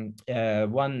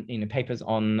papers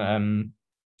on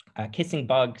kissing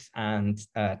bugs and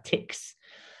ticks,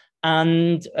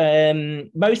 and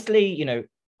mostly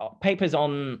papers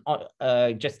on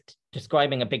just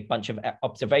describing a big bunch of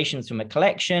observations from a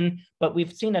collection. But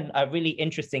we've seen a really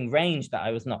interesting range that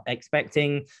I was not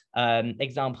expecting.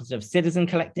 Examples of citizen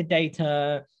collected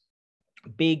data,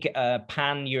 big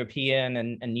pan-European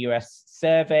and US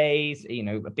surveys,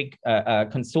 a big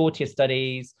consortia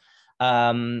studies,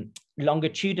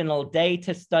 longitudinal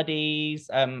data studies,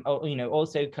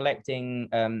 also collecting,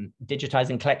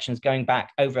 digitizing collections going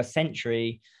back over a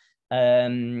century,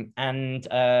 and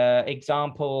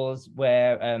examples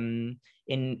where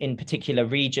in particular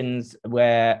regions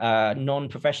where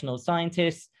non-professional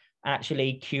scientists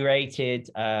actually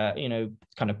curated,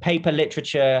 kind of paper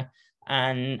literature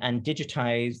and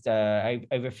digitized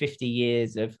over 50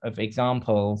 years of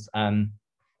examples. And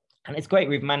it's great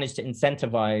we've managed to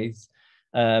incentivize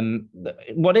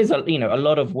what is a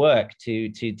lot of work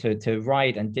to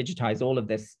write and digitize all of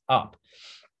this up.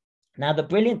 Now, the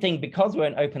brilliant thing, because we're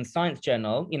an open science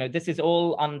journal, this is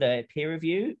all under peer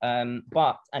review, and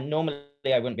normally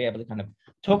I wouldn't be able to kind of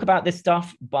talk about this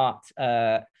stuff, but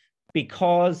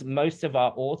because most of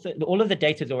our all of the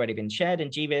data has already been shared in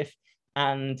GBIF,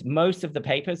 and most of the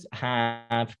papers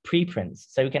have preprints.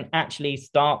 So we can actually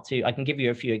start to, I can give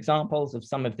you a few examples of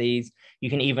some of these. You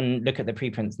can even look at the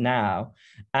preprints now.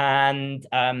 And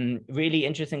really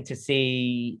interesting to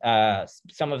see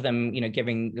some of them,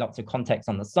 giving lots of context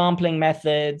on the sampling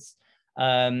methods.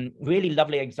 Really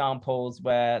lovely examples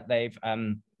where they've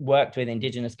worked with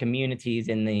indigenous communities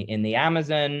in the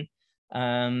Amazon.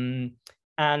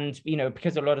 And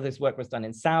because a lot of this work was done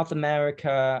in South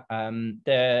America,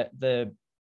 the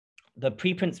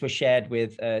preprints were shared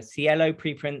with Cielo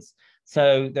preprints.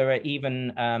 So there are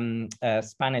even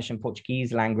Spanish and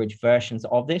Portuguese language versions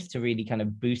of this to really kind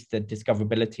of boost the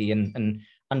discoverability and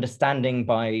understanding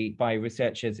by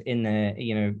researchers in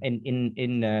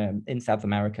in South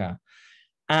America.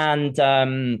 And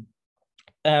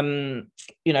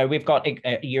we've got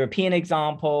European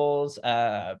examples.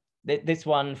 This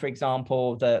one, for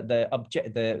example, the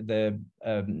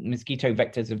mosquito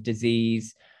vectors of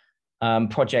disease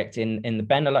project in the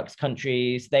Benelux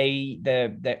countries.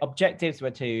 The objectives were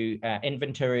to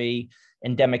inventory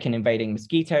endemic and invading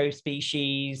mosquito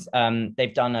species.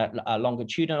 They've done a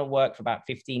longitudinal work for about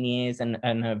 15 years and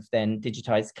have then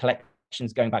digitized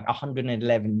collections going back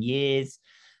 111 years.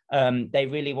 They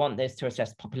really want this to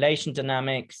assess population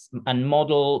dynamics and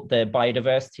model the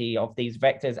biodiversity of these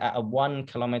vectors at a 1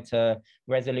 kilometer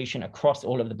resolution across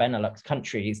all of the Benelux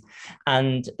countries.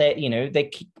 And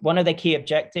one of their key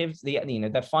objectives,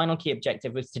 the final key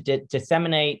objective was to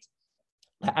disseminate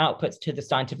the outputs to the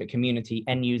scientific community,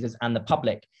 end users, and the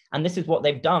public. And this is what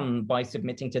they've done by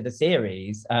submitting to the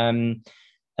series.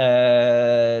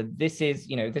 This is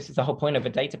the whole point of a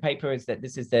data paper, is that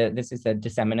this is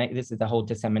the whole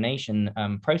dissemination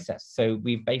process. So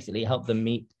we've basically helped them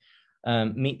meet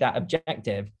that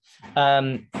objective.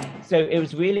 So it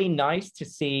was really nice to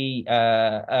see,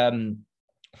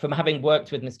 from having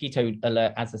worked with Mosquito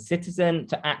Alert as a citizen,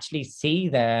 to actually see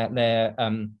their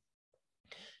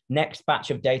next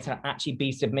batch of data actually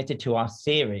be submitted to our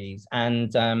series.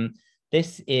 And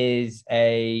this is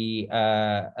they've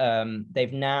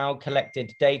now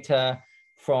collected data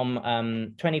from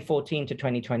 2014 to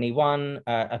 2021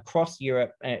 across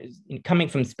Europe, coming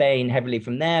from Spain, heavily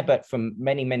from there, but from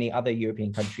many, many other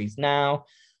European countries now.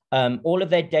 All of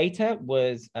their data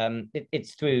was,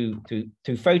 it's through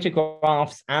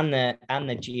photographs and the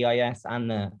GIS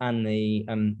and the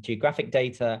geographic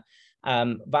data,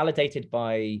 validated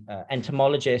by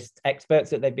entomologists, experts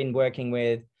that they've been working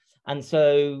with. And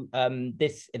so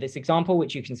this example,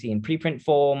 which you can see in preprint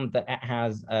form, that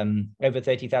has over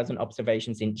 30,000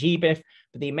 observations in GBIF.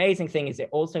 But the amazing thing is it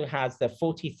also has the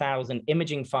 40,000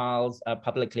 imaging files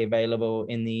publicly available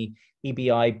in the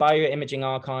EBI bioimaging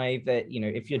archive, that,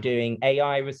 if you're doing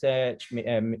AI research,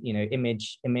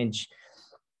 image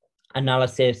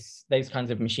analysis, those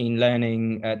kinds of machine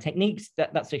learning techniques,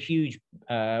 that's a huge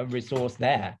resource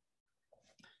there.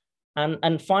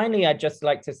 And finally, I'd just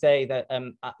like to say that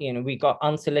we got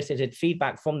unsolicited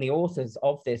feedback from the authors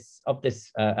of this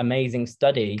amazing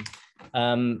study,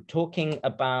 talking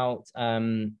about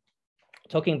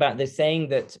this, saying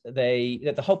that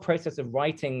the whole process of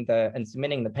writing and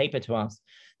submitting the paper to us,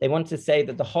 they want to say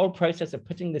that the whole process of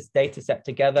putting this data set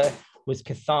together was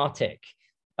cathartic.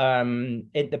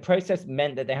 The process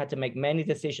meant that they had to make many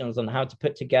decisions on how to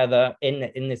put together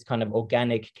in this kind of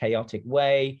organic, chaotic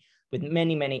way, with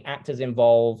many, many actors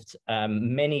involved,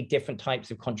 many different types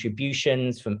of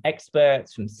contributions from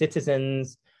experts, from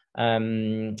citizens,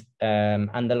 and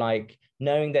the like,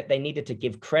 knowing that they needed to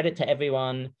give credit to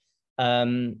everyone,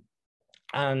 and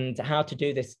how to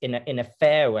do this in a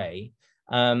fair way.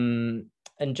 And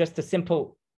just a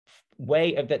simple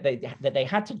way of that they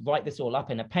had to write this all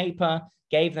up in a paper,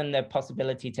 gave them the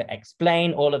possibility to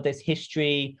explain all of this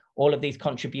history, all of these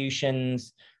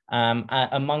contributions,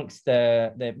 amongst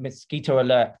the Mosquito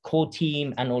Alert core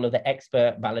team and all of the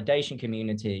expert validation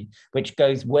community, which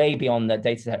goes way beyond the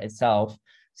data set itself.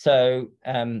 So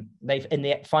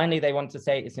finally, they want to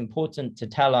say it's important to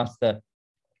tell us that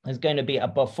there's going to be a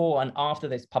before and after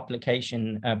this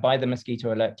publication by the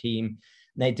Mosquito Alert team.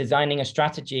 They're designing a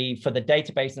strategy for the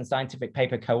database and scientific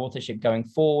paper co-authorship going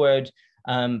forward,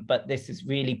 but this has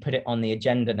really put it on the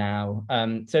agenda now.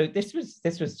 So this was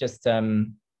just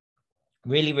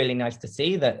really, really nice to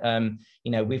see that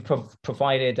we've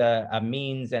provided a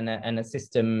means and a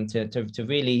system to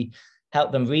really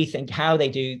help them rethink how they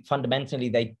do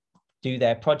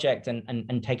their project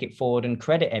and take it forward and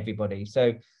credit everybody.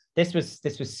 So this was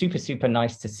super, super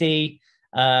nice to see.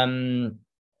 Yeah,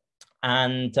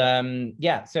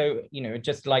 so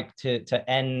just like to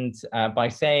end by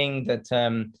saying that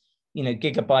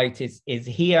GigaByte is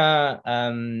here.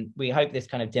 We hope this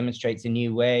kind of demonstrates a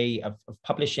new way of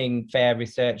publishing fair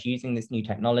research using this new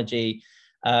technology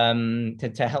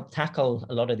to help tackle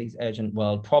a lot of these urgent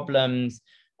world problems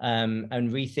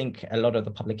and rethink a lot of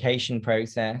the publication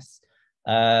process.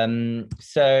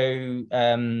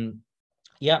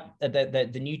 Yeah,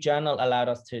 the new journal allowed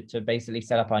us to basically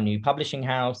set up our new publishing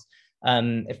house.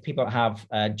 If people have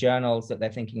journals that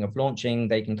they're thinking of launching,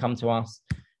 they can come to us.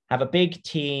 Have a big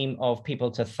team of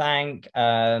people to thank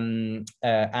at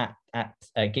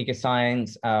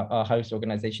GigaScience, our host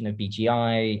organization of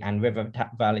BGI, and River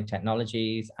Valley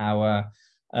Technologies, our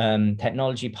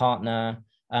technology partner.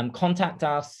 Contact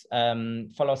us,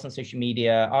 follow us on social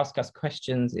media, ask us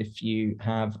questions if you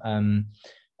have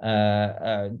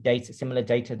similar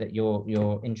data that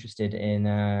you're interested in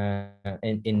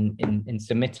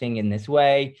submitting in this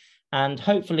way. And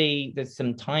hopefully there's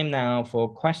some time now for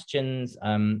questions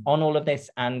on all of this.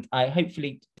 And I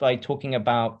hopefully by talking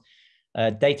about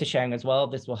data sharing as well,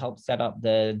 this will help set up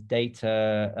the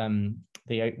data,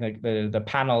 the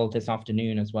panel this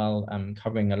afternoon as well,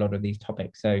 covering a lot of these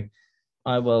topics. So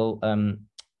I will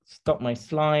stop my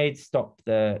slides, stop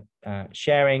the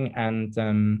sharing, and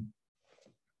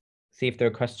see if there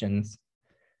are questions.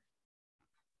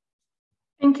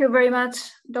 Thank you very much,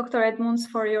 Dr. Edmunds,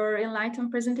 for your enlightened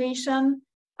presentation.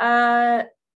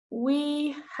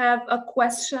 We have a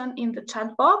question in the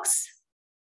chat box.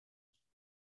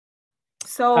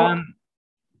 So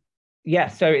yeah,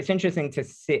 so it's interesting to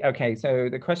see. Okay, so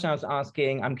the question I was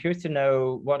asking, I'm curious to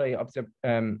know what are your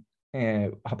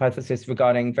hypothesis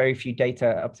regarding very few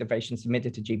data observations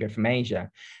submitted to GBIF from Asia.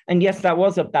 And yes, that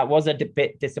was a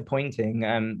bit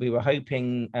disappointing. We were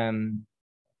hoping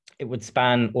it would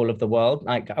span all of the world.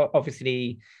 Like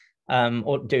obviously,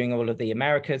 doing all of the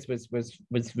Americas was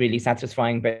really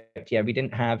satisfying. But yeah, we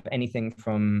didn't have anything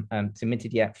from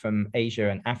submitted yet from Asia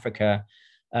and Africa,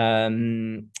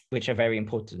 which are very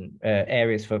important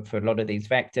areas for a lot of these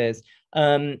vectors.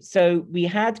 So we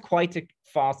had quite a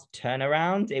fast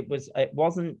turnaround. It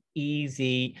wasn't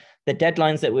easy. The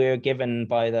deadlines that we were given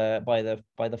by the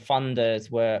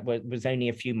funders was only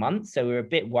a few months. So we were a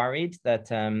bit worried that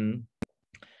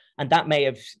and that may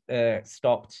have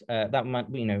stopped. That might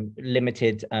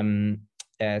limited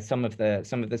some of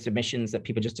the submissions that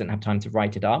people just didn't have time to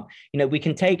write it up. We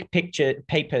can take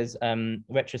papers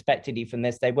retrospectively from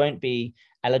this. They won't be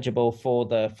eligible for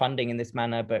the funding in this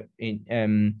manner, but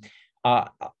our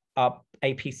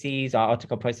APCs, our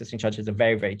article processing charges, are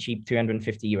very, very cheap,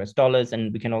 $350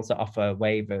 and we can also offer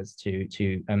waivers to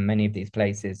many of these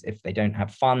places if they don't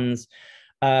have funds.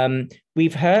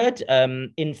 We've heard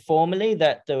informally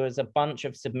that there was a bunch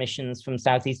of submissions from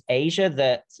Southeast Asia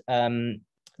that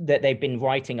they've been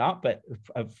writing up, but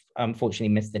have unfortunately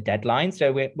missed the deadline.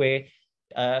 So we're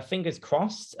fingers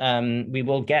crossed. We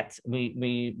will get.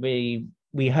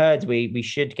 We heard we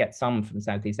should get some from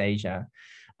Southeast Asia.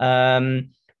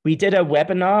 We did a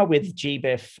webinar with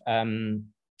GBIF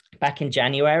back in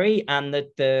January, and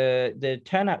the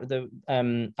turnout,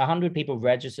 100 people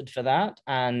registered for that,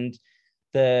 and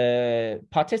the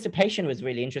participation was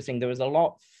really interesting. There was a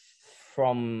lot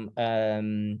from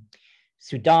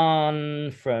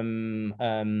Sudan, from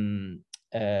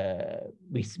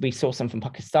we saw some from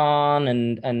Pakistan,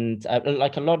 and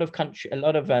like a lot of countries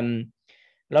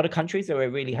that we're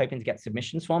really hoping to get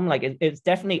submissions from. Like it's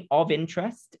definitely of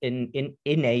interest in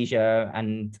Asia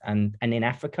and in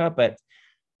Africa, but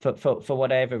for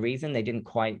whatever reason they didn't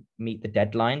quite meet the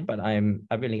deadline. But I'm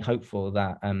really hopeful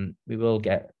that we will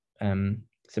get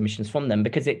submissions from them,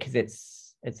 because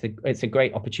it's a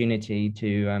great opportunity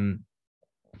to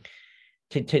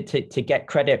get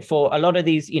credit for a lot of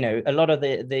these. A lot of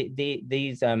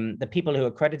the people who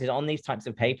are credited on these types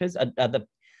of papers are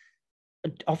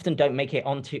often don't make it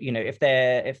onto, if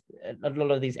a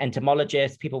lot of these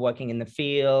entomologists, people working in the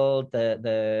field,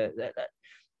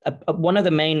 one of the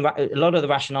main, a lot of the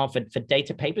rationale for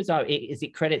data papers is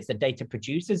it credits the data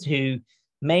producers who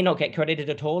may not get credited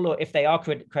at all, or if they are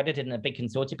credited in a big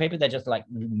consortium paper, they're just like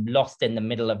lost in the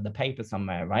middle of the paper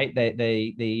somewhere, right?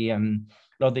 A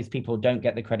lot of these people don't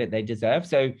get the credit they deserve.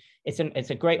 So it's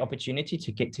a great opportunity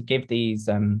to give these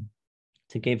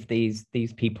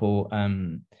people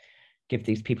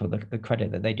the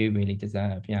credit that they do really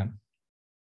deserve. Yeah.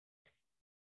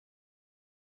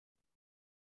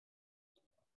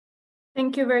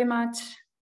 Thank you very much.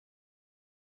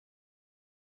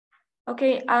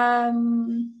 Okay,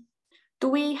 do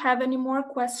we have any more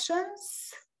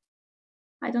questions?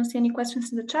 I don't see any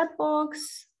questions in the chat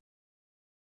box.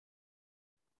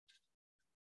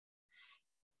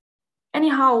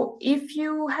 Anyhow, if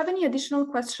you have any additional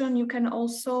question, you can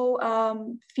also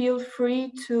feel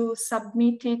free to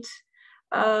submit it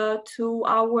to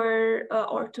our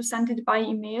or to send it by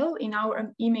email in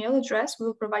our email address.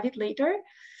 We'll provide it later.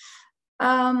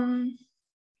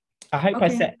 I hope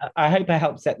I hope I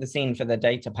helped set the scene for the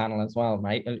data panel as well,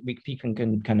 right? People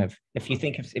can kind of, if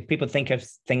people think of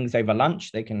things over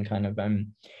lunch, they can kind of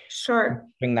sure,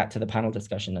 bring that to the panel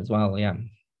discussion as well. Yeah.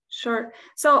 Sure.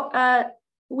 So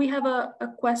we have a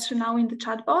question now in the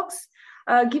chat box.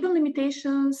 Given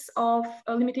limitation of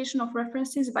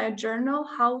references by a journal,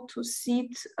 how to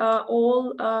cite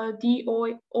all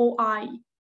DOI?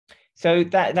 So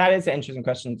that is an interesting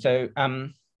question. So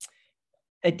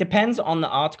it depends on the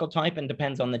article type and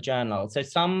depends on the journal. So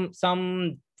some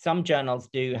journals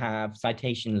do have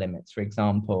citation limits, for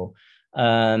example.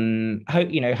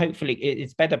 Hopefully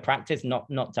it's better practice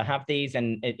not to have these.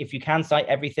 And if you can cite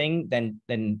everything, then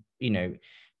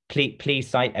please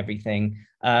cite everything.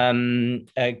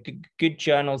 Good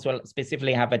journals will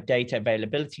specifically have a data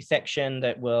availability section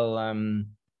that will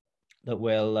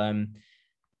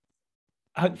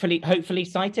hopefully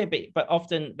cite it, but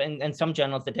often in some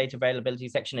journals, the data availability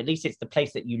section, at least it's the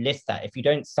place that you list that. If you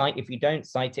don't cite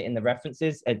it in the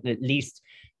references, at least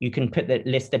you can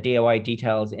list the DOI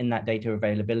details in that data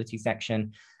availability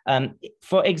section.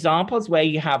 For examples where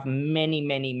you have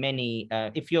many,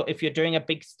 if you're doing a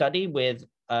big study with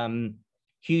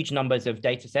huge numbers of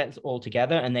data sets all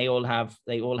together and they all have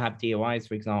DOIs,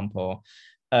 for example,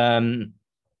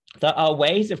 there are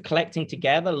ways of collecting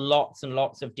together lots and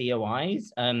lots of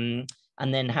DOIs and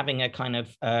then having a kind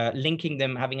of linking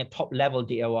them, having a top level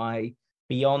DOI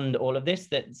beyond all of this.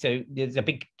 So there's a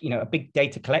big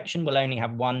data collection will only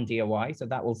have one DOI, so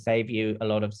that will save you a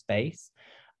lot of space.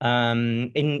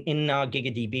 In our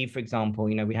GigaDB, for example,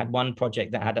 we had one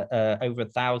project that had over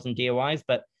 1,000 DOIs,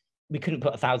 but we couldn't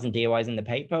put 1,000 DOIs in the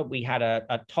paper. We had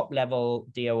a top level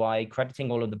DOI crediting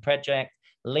all of the project,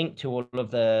 linked to all of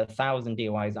the 1,000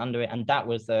 DOIs under it, and that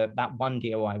one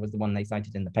DOI was the one they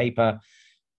cited in the paper.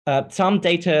 Some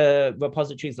data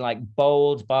repositories like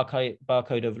Bold,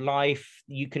 Barcode of Life,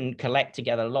 you can collect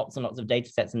together lots and lots of data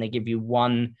sets, and they give you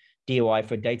one DOI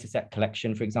for a data set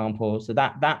collection, for example. So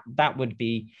that would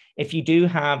be, if you do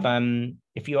have,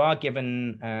 if you are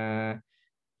given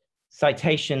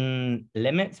citation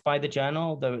limits by the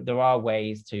journal, there are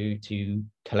ways to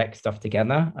collect stuff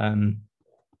together.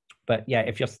 But yeah,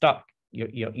 if you're stuck,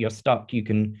 you're stuck. You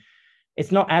can.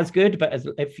 It's not as good, but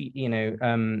if you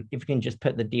can just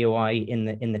put the DOI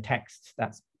in the text,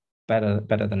 that's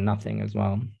better than nothing as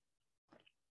well.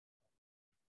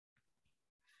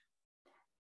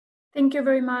 Thank you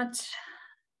very much.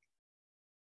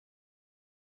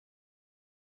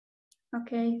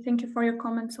 Okay, thank you for your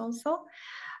comments also.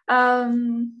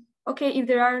 Okay, if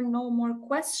there are no more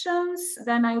questions,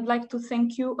 then I would like to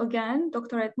thank you again,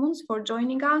 Dr. Edmunds, for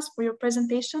joining us, for your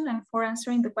presentation and for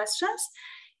answering the questions.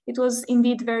 It was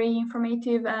indeed very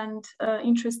informative and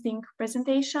interesting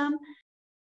presentation.